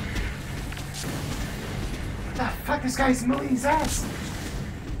 What the fuck? This guy's moving his ass.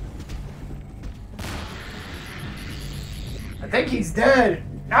 I think he's dead.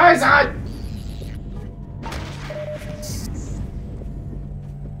 No, he's not.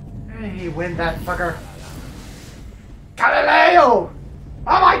 Hey, win that fucker. Galileo!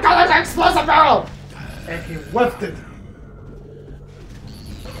 Oh my god, there's an explosive barrel! And he whiffed it.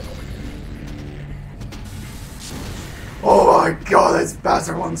 Oh my God, this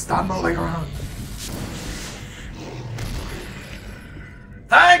bastard won't stop moving around.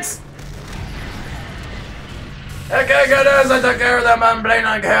 Thanks! Okay, good as I took care of them, I'm playing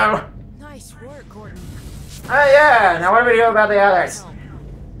like hell. Nice work, Gordon. Oh yeah, now what do we do about the others?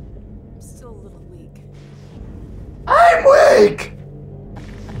 I'm still a little weak. I'm weak!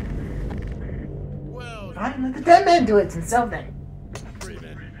 Well, Fine, let the dead man do it himself then.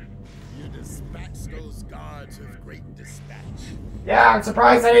 Freeman, you dispatched those guards with great dispatch. Yeah, I'm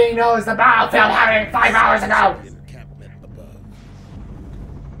surprised I didn't know it was the battlefield happening 5 hours ago. Encampment above.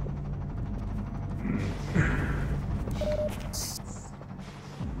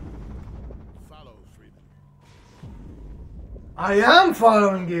 Follow, Freeman. I am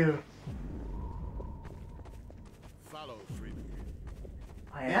following you. Follow, Freeman.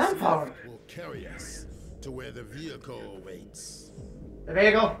 I am following. Will carry us to where the vehicle awaits. The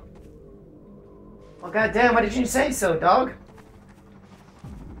vehicle? Well, goddamn, why did you say so, dog?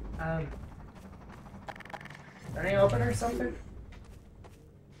 Can I open or something?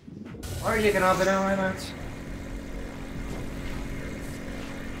 Or you can open it, why not?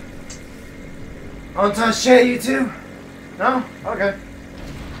 Don't touch shit, you two? No? Okay.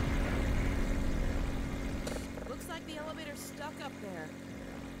 Looks like the elevator's stuck up there.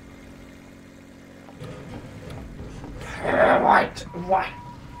 What?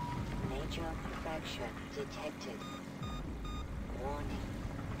 Major fracture detected. Warning.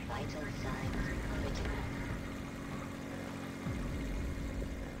 Vital signs critical.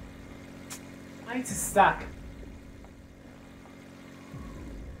 Why is it stuck?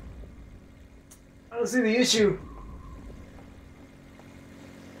 I don't see the issue.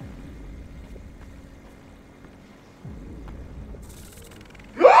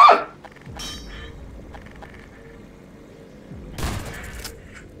 Ah!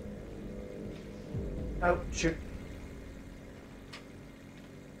 Oh, shoot.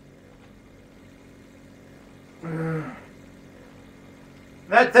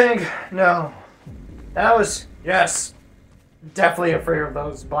 That thing, no. That was, yes. Definitely afraid of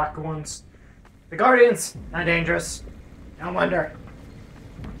those black ones. The Guardians, not dangerous. No wonder.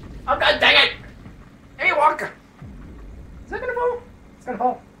 Oh god dang it! Hey Walker! Is that gonna fall? It's gonna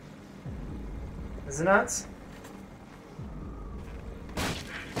fall. Is it not?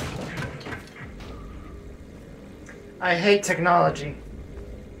 I hate technology.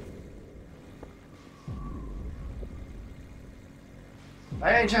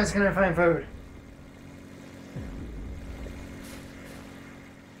 By any chance can I find food?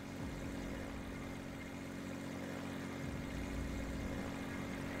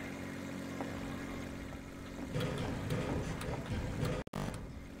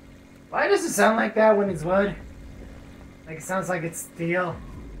 Why does it sound like that when it's wood? Like it sounds like it's steel.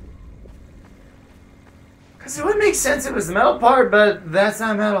 Because it would make sense if it was the metal part, but that's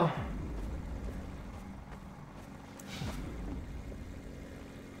not metal.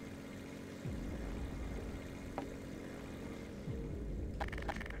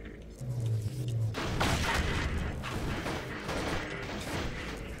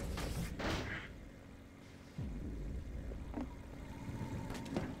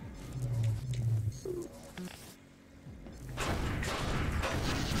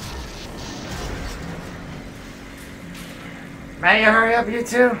 May you hurry up, you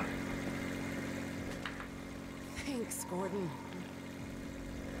two? Thanks, Gordon.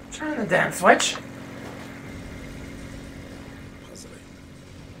 Turn the damn switch. Puzzling.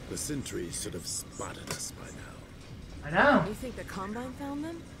 The sentries should have spotted us by now. I know. You think the Combine found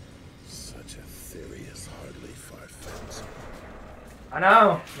them? Such a theory is hardly far-fetched. I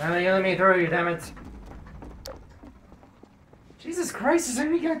know. Now that you let me through, you damn it. Jesus Christ, is there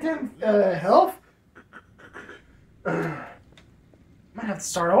any goddamn health? Might have to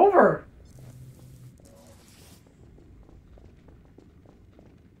start over.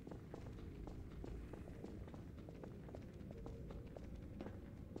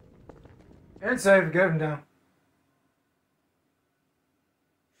 And save, go down.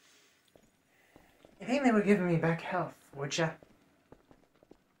 You think they would give me back health, would ya?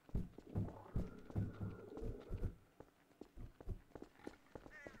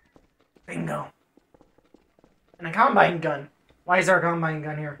 Bingo. And a combine gun. Why is there a combine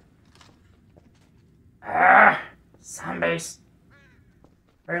gun here? Ah, zombies.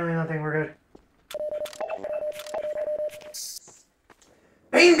 Apparently nothing, we're good.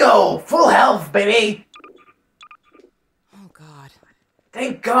 Bingo! Full health, baby! Oh, God.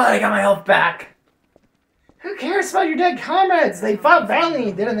 Thank God I got my health back. Who cares about your dead comrades? They fought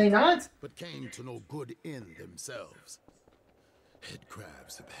valiantly, didn't they not? But came to no good end themselves. Head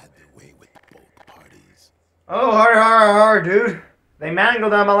crabs have had their way with both parties. Oh, har har har, dude. They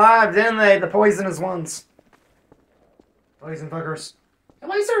mangled them alive, didn't they? The poisonous ones. Poison fuckers. Hey,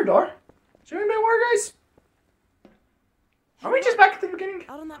 why is there a door? Should we be more, guys? Are we just back at the beginning?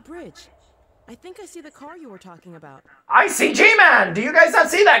 Out on that bridge. I think I see the car you were talking about. I see G-Man! Do you guys not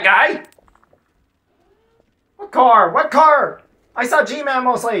see that guy? What car? What car? I saw G-Man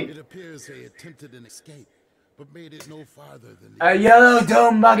mostly. It appears they attempted an escape, but made it no farther than A yellow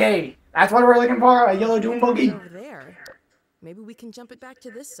doom buggy. That's what we're looking for, a yellow doom buggy. Over there. Maybe we can jump it back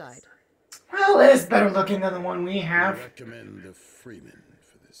to this side. Well, it's better looking than the one we I have. recommend the Freeman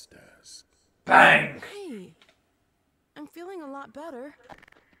for this task. Bang! Hey, I'm feeling a lot better.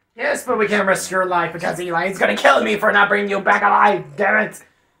 Yes, but we can't risk your life because Eli's gonna kill me for not bringing you back alive, damn it!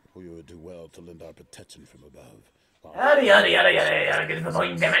 We would do well to lend our protection from above. Yada yada yada yada yada, get to the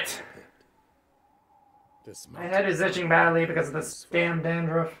point, damn it! This My head is itching badly because of this damn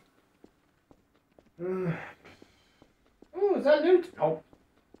dandruff. Ooh, is that loot? Oh.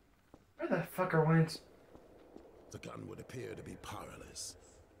 Where the fucker went? The gun would appear to be powerless.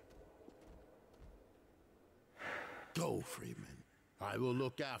 Go, Freeman. I will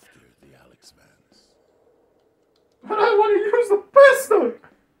look after the Alex Vance. But I want to use the pistol!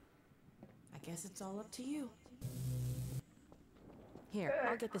 I guess it's all up to you. Here,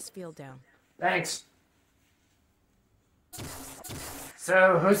 I'll get this field down. Thanks.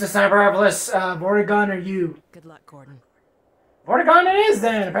 So, who's the sniper rifless, Vortigern or you? Good luck, Gordon. Vortigern it is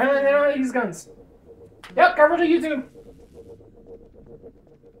then! Apparently they don't use guns. Yep, cover to YouTube.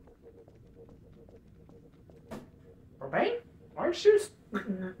 Propane? Orange juice?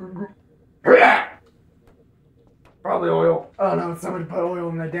 Probably oil. Oh no, somebody put oil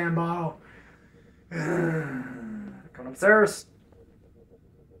in that damn bottle. Going upstairs.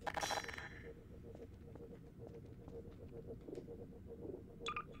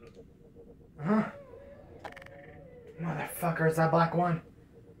 Huh? Motherfucker, it's that black one.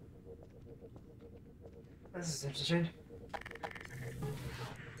 This is interesting.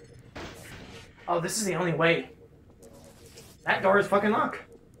 Oh, this is the only way. That door is fucking locked.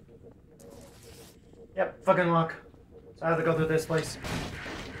 Yep, fucking locked. So I have to go through this place.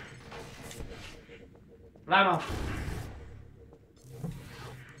 Lamo.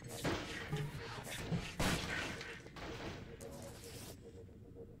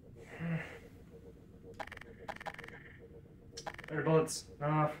 Better bullets. Not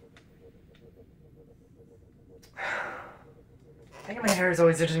enough. I think my hair is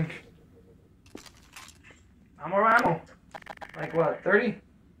always itching. More ammo. Like what? 30?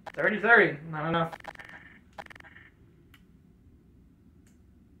 30. Not enough.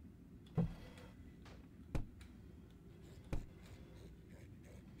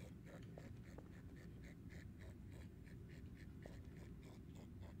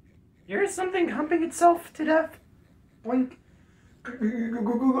 Here's something humping itself to death. Blink.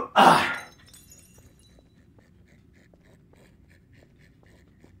 Ah.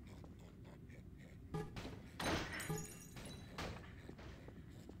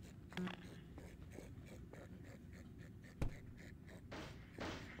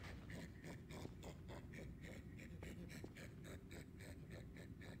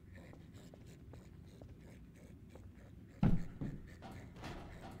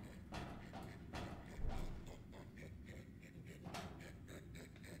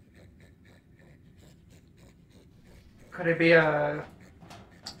 Could it be a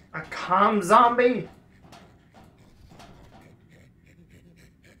calm zombie?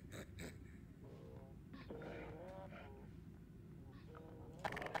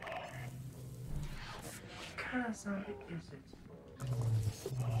 What kind of zombie is it?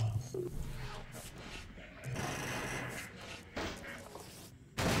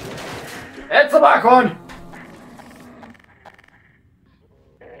 It's the black one!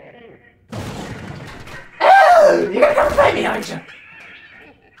 Oh, you're gonna come find me, aren't you?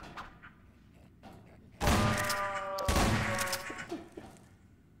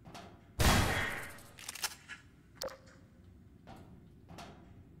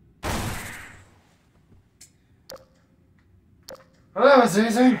 Well, that was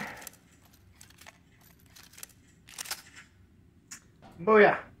easy.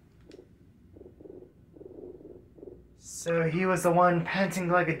 Booyah. So he was the one panting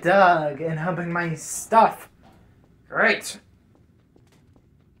like a dog and humping my stuff. Great.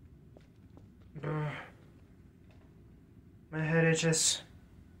 My head itches.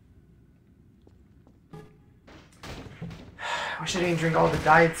 Wish I didn't drink all the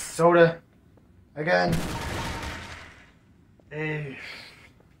diet soda again. I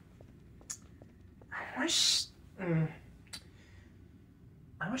wish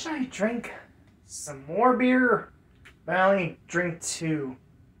I drank some more beer, but I only drink 2.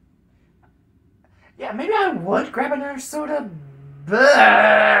 Yeah, maybe I would grab another soda, but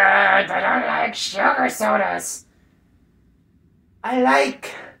I don't like sugar sodas. I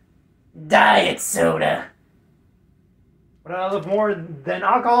like diet soda. What I love more than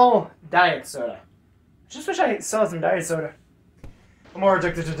alcohol? Diet soda. I just wish I saw some diet soda. I'm more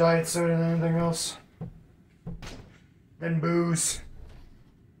addicted to diet soda than anything else. Than booze.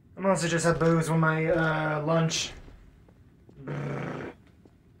 I mostly just have booze with my lunch.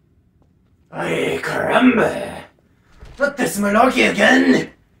 Ay, caramba! Not this malarkey again!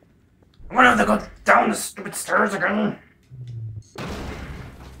 I'm gonna have to go down the stupid stairs again.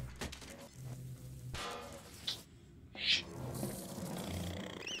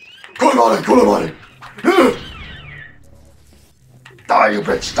 Cool him on it! Die, you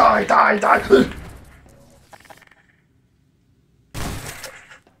bitch! Die!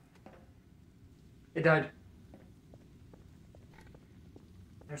 It died.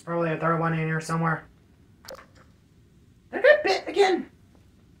 There's probably a third one in here somewhere. Did I get bit again?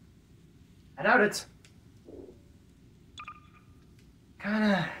 I doubt it.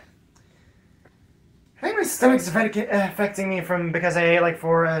 Kinda... I think my stomach's affecting me from because I ate like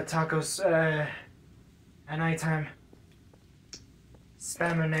 4 tacos at nighttime.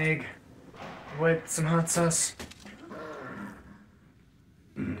 Spam and egg with some hot sauce.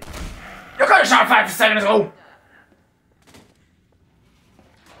 You could have shot 5 seconds ago!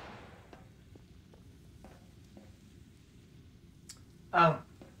 Oh.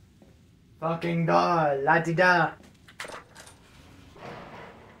 Fucking da, la-di-da.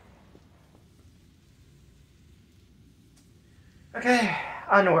 Okay,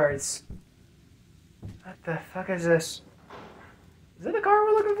 onwards. What the fuck is this? Is it the car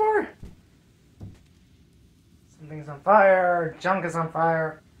we're looking for? Something's on fire, junk is on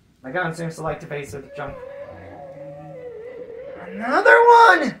fire. My gun seems to like to face with junk. Another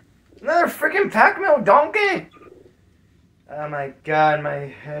one! Another freaking pack milk donkey! Oh my god,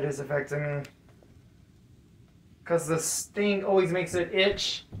 my head is affecting me. Because the sting always makes it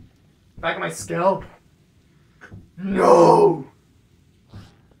itch. Back of my scalp. No!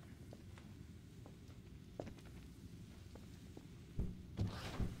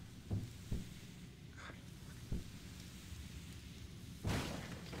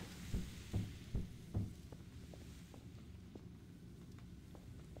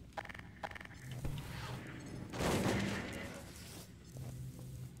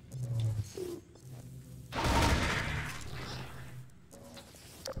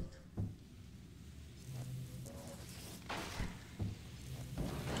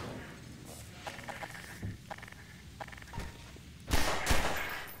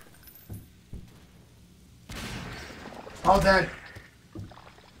 All dead.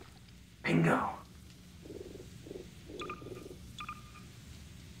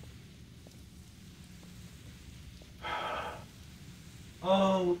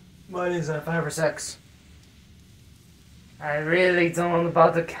 Oh, what is that? 5 or 6? I really don't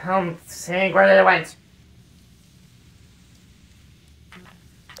about to count. Seeing where they went.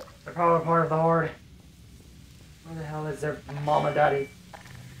 They're probably part of the horde. Where the hell is their mom and daddy?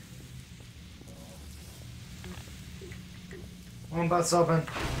 One bus open.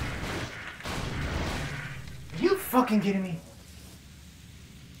 Are you fucking kidding me?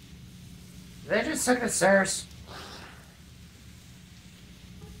 Did they just took the stairs?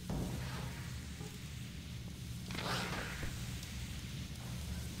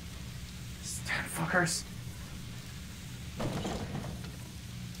 Damn fuckers.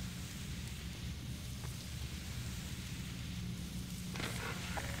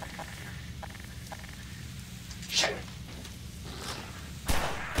 Shit.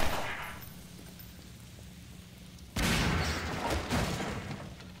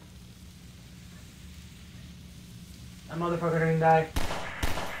 That motherfucker didn't die.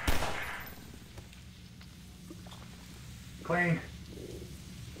 Clean.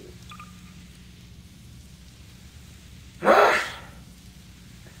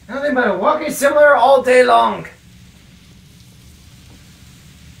 Nothing but a walking simulator all day long.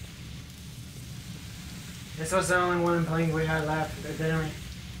 This was the only one playing we had left, didn't we?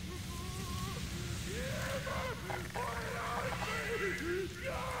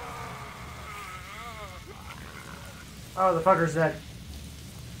 Oh, the fucker's dead.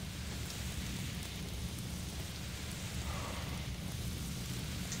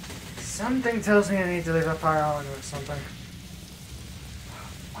 Something tells me I need to leave a fire on or something.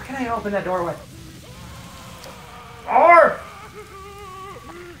 Why can't I open that door with? Or!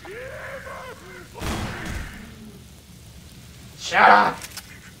 Shut up!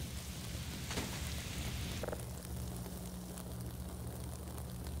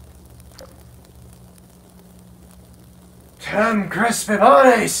 Ten crispy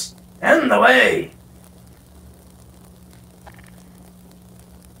bodies in the way!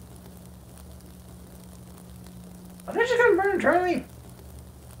 Are they just gonna burn Charlie?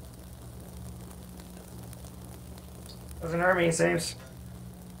 Doesn't hurt me, it seems.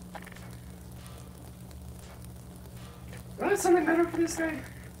 Do I have something better for this guy?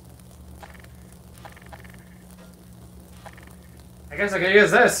 I guess I could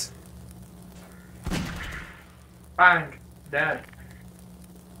use this. Bang. Dead.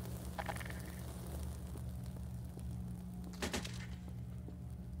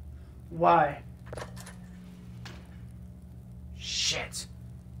 Why? Shit.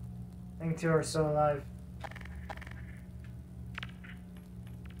 I think 2 are still alive.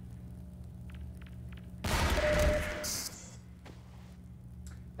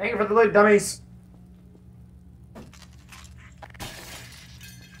 Thank you for the loot, dummies.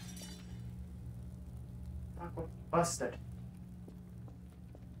 Fuck, we're busted.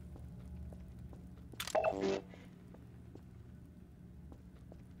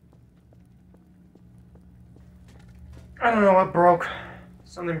 I don't know what broke.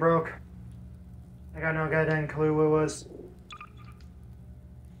 Something broke. I got no goddamn clue what it was.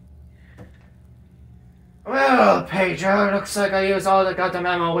 Well, Pedro, looks like I used all the goddamn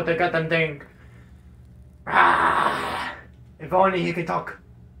ammo with the goddamn thing. Ah, if only he could talk.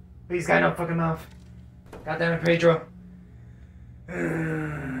 Please got no fucking mouth. Goddamn it, Pedro.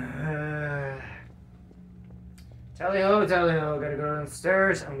 Tally-ho, tally-ho. Gotta go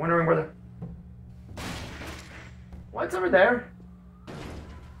downstairs. I'm wondering where the... What's over there?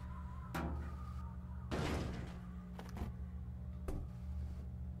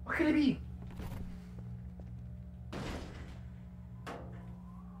 What could it be?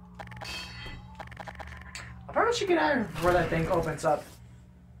 I probably should get out of where that thing opens up.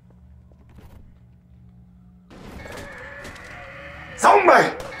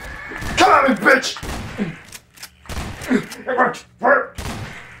 Zombie! Come at me, bitch!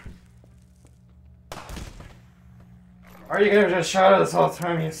 Are you gonna just shout at us all the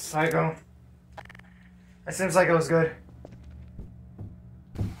time, you psycho? It seems like it was good.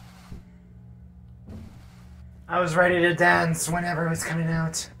 I was ready to dance whenever it was coming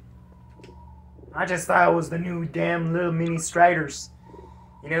out. I just thought it was the new damn little mini Striders.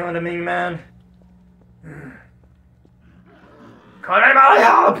 You know what I mean, man? Call him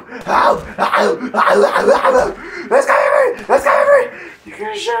out! Help! Let's go over! Let's go over! You could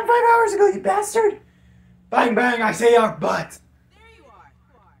have shot him 5 hours ago, you bastard! Bang bang, I say your butt! There you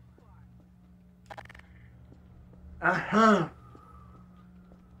are. Uh-huh.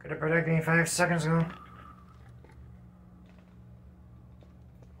 Could have protected me 5 seconds ago.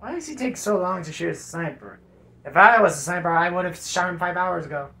 Why does he take so long to shoot a sniper? If I was a sniper, I would have shot him 5 hours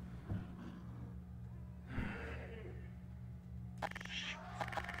ago.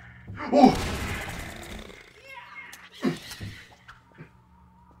 Oh!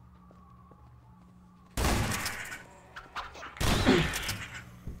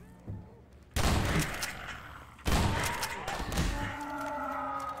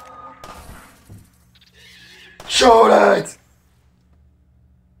 Jonas!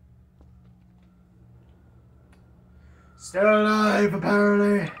 Still alive,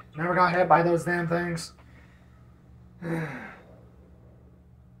 apparently. Never got hit by those damn things.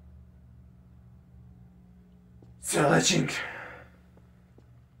 Searching.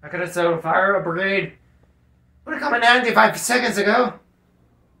 I could have set a fire a brigade. Would have come in handy 5 seconds ago.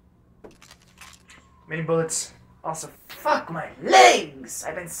 Many bullets. Also, fuck my legs!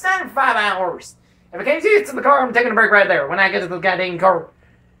 I've been standing for 5 hours. If I can't get to the car, I'm taking a break right there when I get to the goddamn car.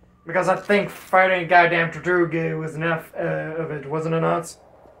 Because I think fighting goddamn Tortuga was enough of it, wasn't it not?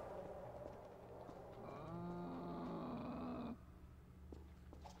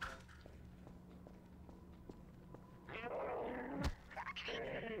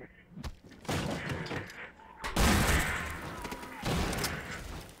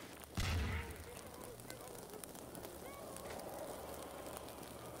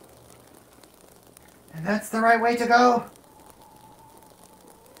 And that's the right way to go.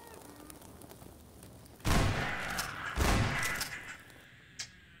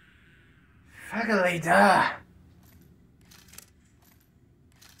 Fuckily duh.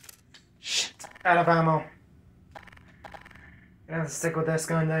 Shit. Out of ammo. Gonna have to stick with this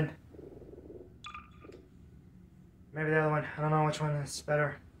gun then. Maybe the other one. I don't know which one is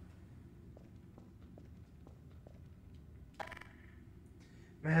better.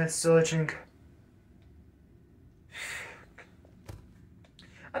 My head's still itching.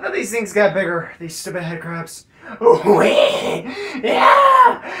 I thought these things got bigger, these stupid head crabs. Ooh,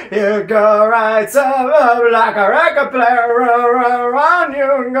 yeah! You go right up like a record player, run,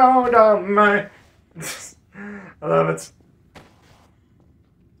 you go down my. I love it.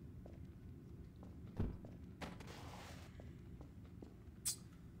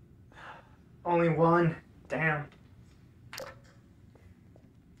 Only one? Damn.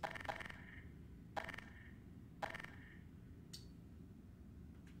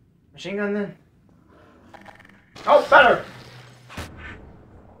 Machine gun then? Oh, better!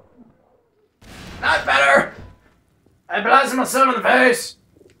 Not better! I blasted myself in the face!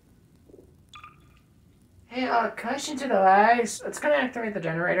 Hey, caution to the legs. It's gonna activate the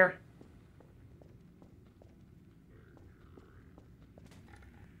generator.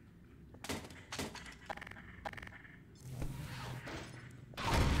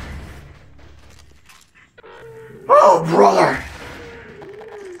 Oh, brother!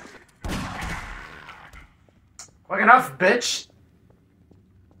 Quick enough, bitch!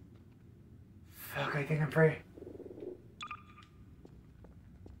 Fuck, I think I'm free.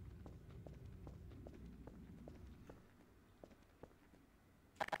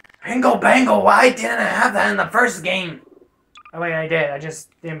 Bingo bango, why didn't I have that in the first game? Oh wait, I did. I just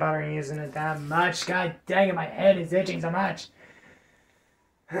didn't bother using it that much. God dang it, my head is itching so much.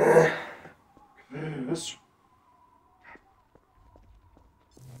 Yes.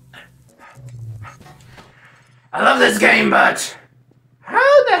 I love this game, but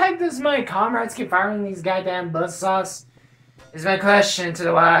how the heck does my comrades keep firing these goddamn buzzsaws? Is my question to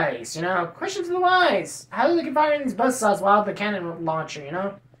the wise, you know? Question to the wise. How do they keep firing these buzzsaws while the cannon launcher, you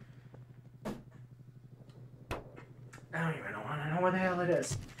know? I don't even know. I don't know what the hell it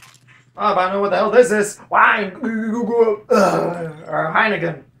is. Oh, but I know what the hell this is. Wine! Or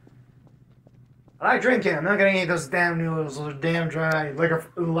Heineken. I like drinking. I'm not gonna eat those damn noodles. Those are damn dry. Liquor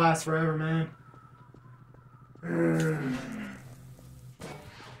lasts forever, man.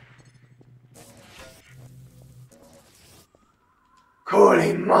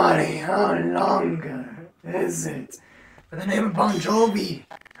 Holy moly, how long is it? For the name of Bon Jovi,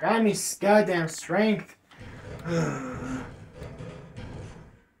 grant me goddamn strength.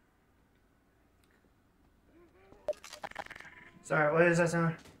 Sorry, what is that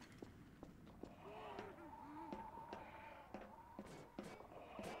sound?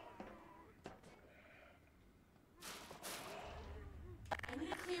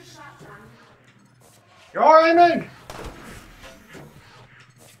 You're aiming!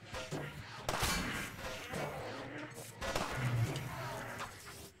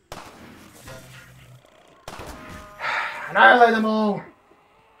 Annihilate them all!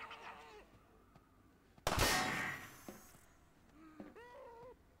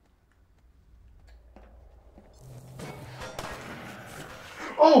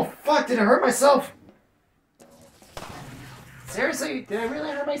 Oh, fuck, did I hurt myself? Seriously, did I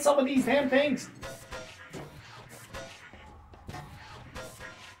really hurt myself with these damn things?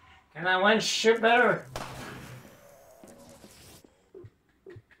 Come on, one shoot better.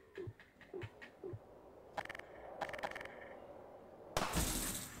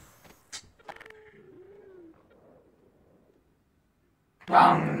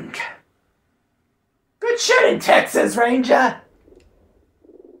 Bonk. Good shooting, Texas Ranger.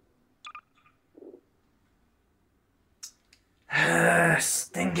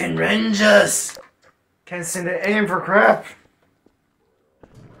 Stinking Rangers. Can't seem to aim for crap.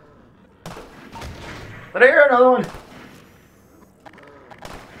 But I hear another one.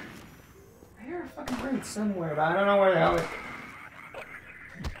 I hear a fucking bird somewhere, but I don't know where the hell it is.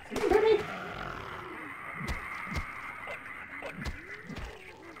 Can you hear me?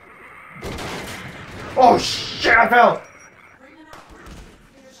 Oh shit, I fell!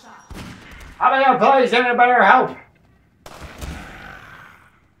 How about you please give me better help?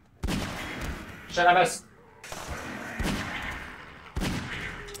 Shit, I missed.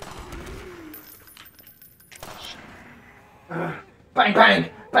 Bang, bang,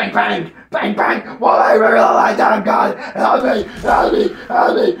 bang, bang, bang, bang. Why are you like that? God, help me, help me,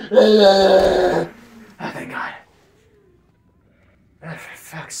 help me. Oh, thank God. Oh, for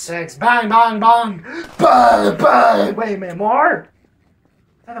fuck's sakes. Bang, bang, bang. Bang, bang. Wait a minute, more?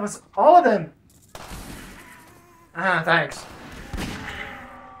 I thought that was all of them. Ah, thanks.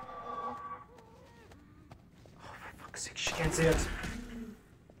 Oh, for fuck's sake, she can't see us.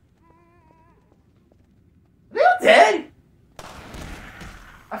 Are they all dead?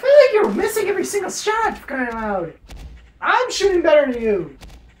 I feel like you're missing every single shot, for crying out loud. I'm shooting better than you.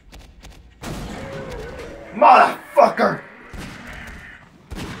 Motherfucker.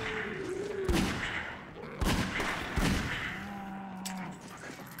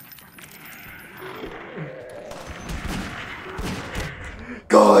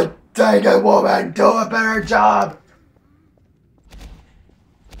 Good dang it, woman. Do a better job.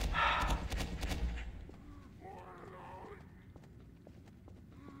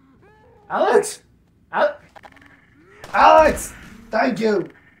 Alex! Alex, thank you.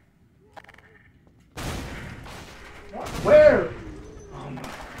 What? Where? Oh my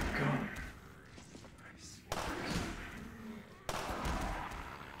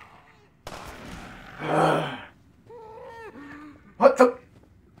god. What the?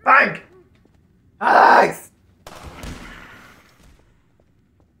 Bang! Alex!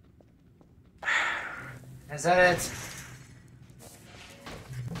 Is that it?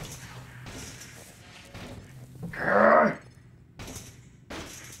 Grr.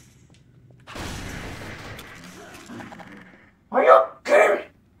 Are you kidding me?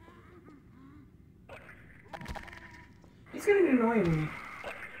 He's gonna be annoying me.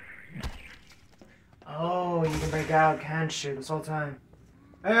 Oh, you can break out, can't you, this whole time.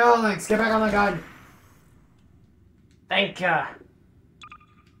 Hey Alex, get back on the gun. Thank ya.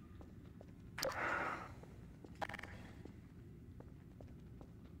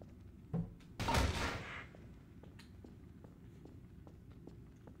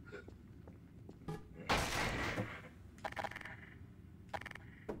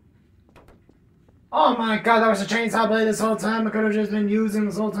 Oh my god, that was a chainsaw blade this whole time. I could have just been using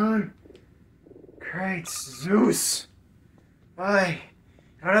this whole time. Great Zeus. Why?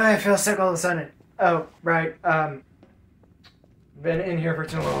 I don't know, I feel sick all of a sudden. Oh, right, been in here for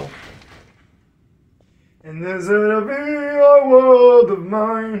too long. And this will be a world of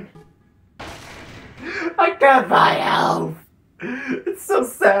mine. I can't find help. It's so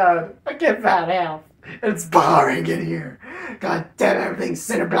sad. I can't find help. It's boring in here. God damn, everything's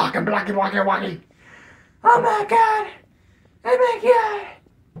cinder block and blocky, blocky, blocky. Oh my god! Oh my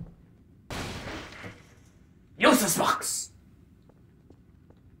god! Useless box.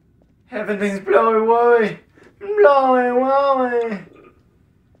 Everything's blowing away! Blowing away!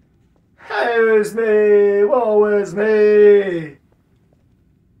 Woe is me! Woe is me!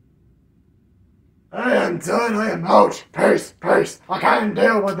 I am done. I am out. Peace, peace. I can't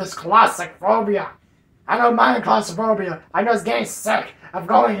deal with this classic phobia. I don't mind claustrophobia. I just getting sick of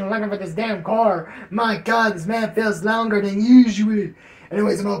going and looking for this damn car. My God, this man feels longer than usual.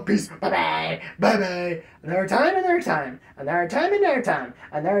 Anyways, I'm out. Peace. Bye-bye. Bye-bye. Another time, another time. Another time, another time.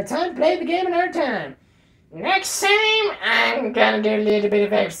 Another time, play the game another time. Next time, I'm gonna do a little bit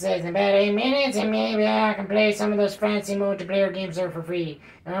of exercise in about 8 minutes, and maybe I can play some of those fancy multiplayer games that are for free.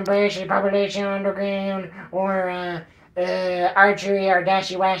 Operation Population Underground, or archery or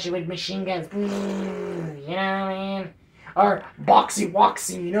dashy-washy with machine guns. You know what I mean? Or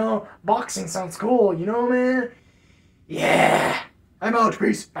boxy-woxy, you know? Boxing sounds cool, you know, man? Yeah. I'm out.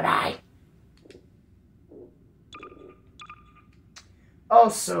 Peace. Bye-bye.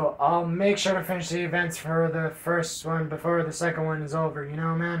 Also, I'll make sure to finish the events for the first one before the second one is over, you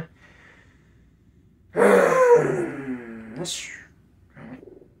know, man? Yeah.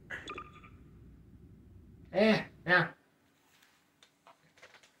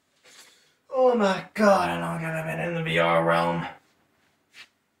 Oh my god, how long have I been in the VR realm?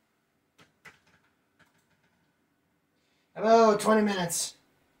 About 20 minutes.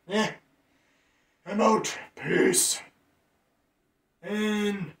 Yeah. I'm out. Peace.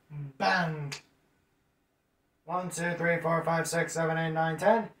 And bang. 1, 2, 3, 4, 5, 6, 7, 8, 9,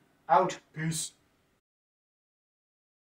 10. Out. Peace.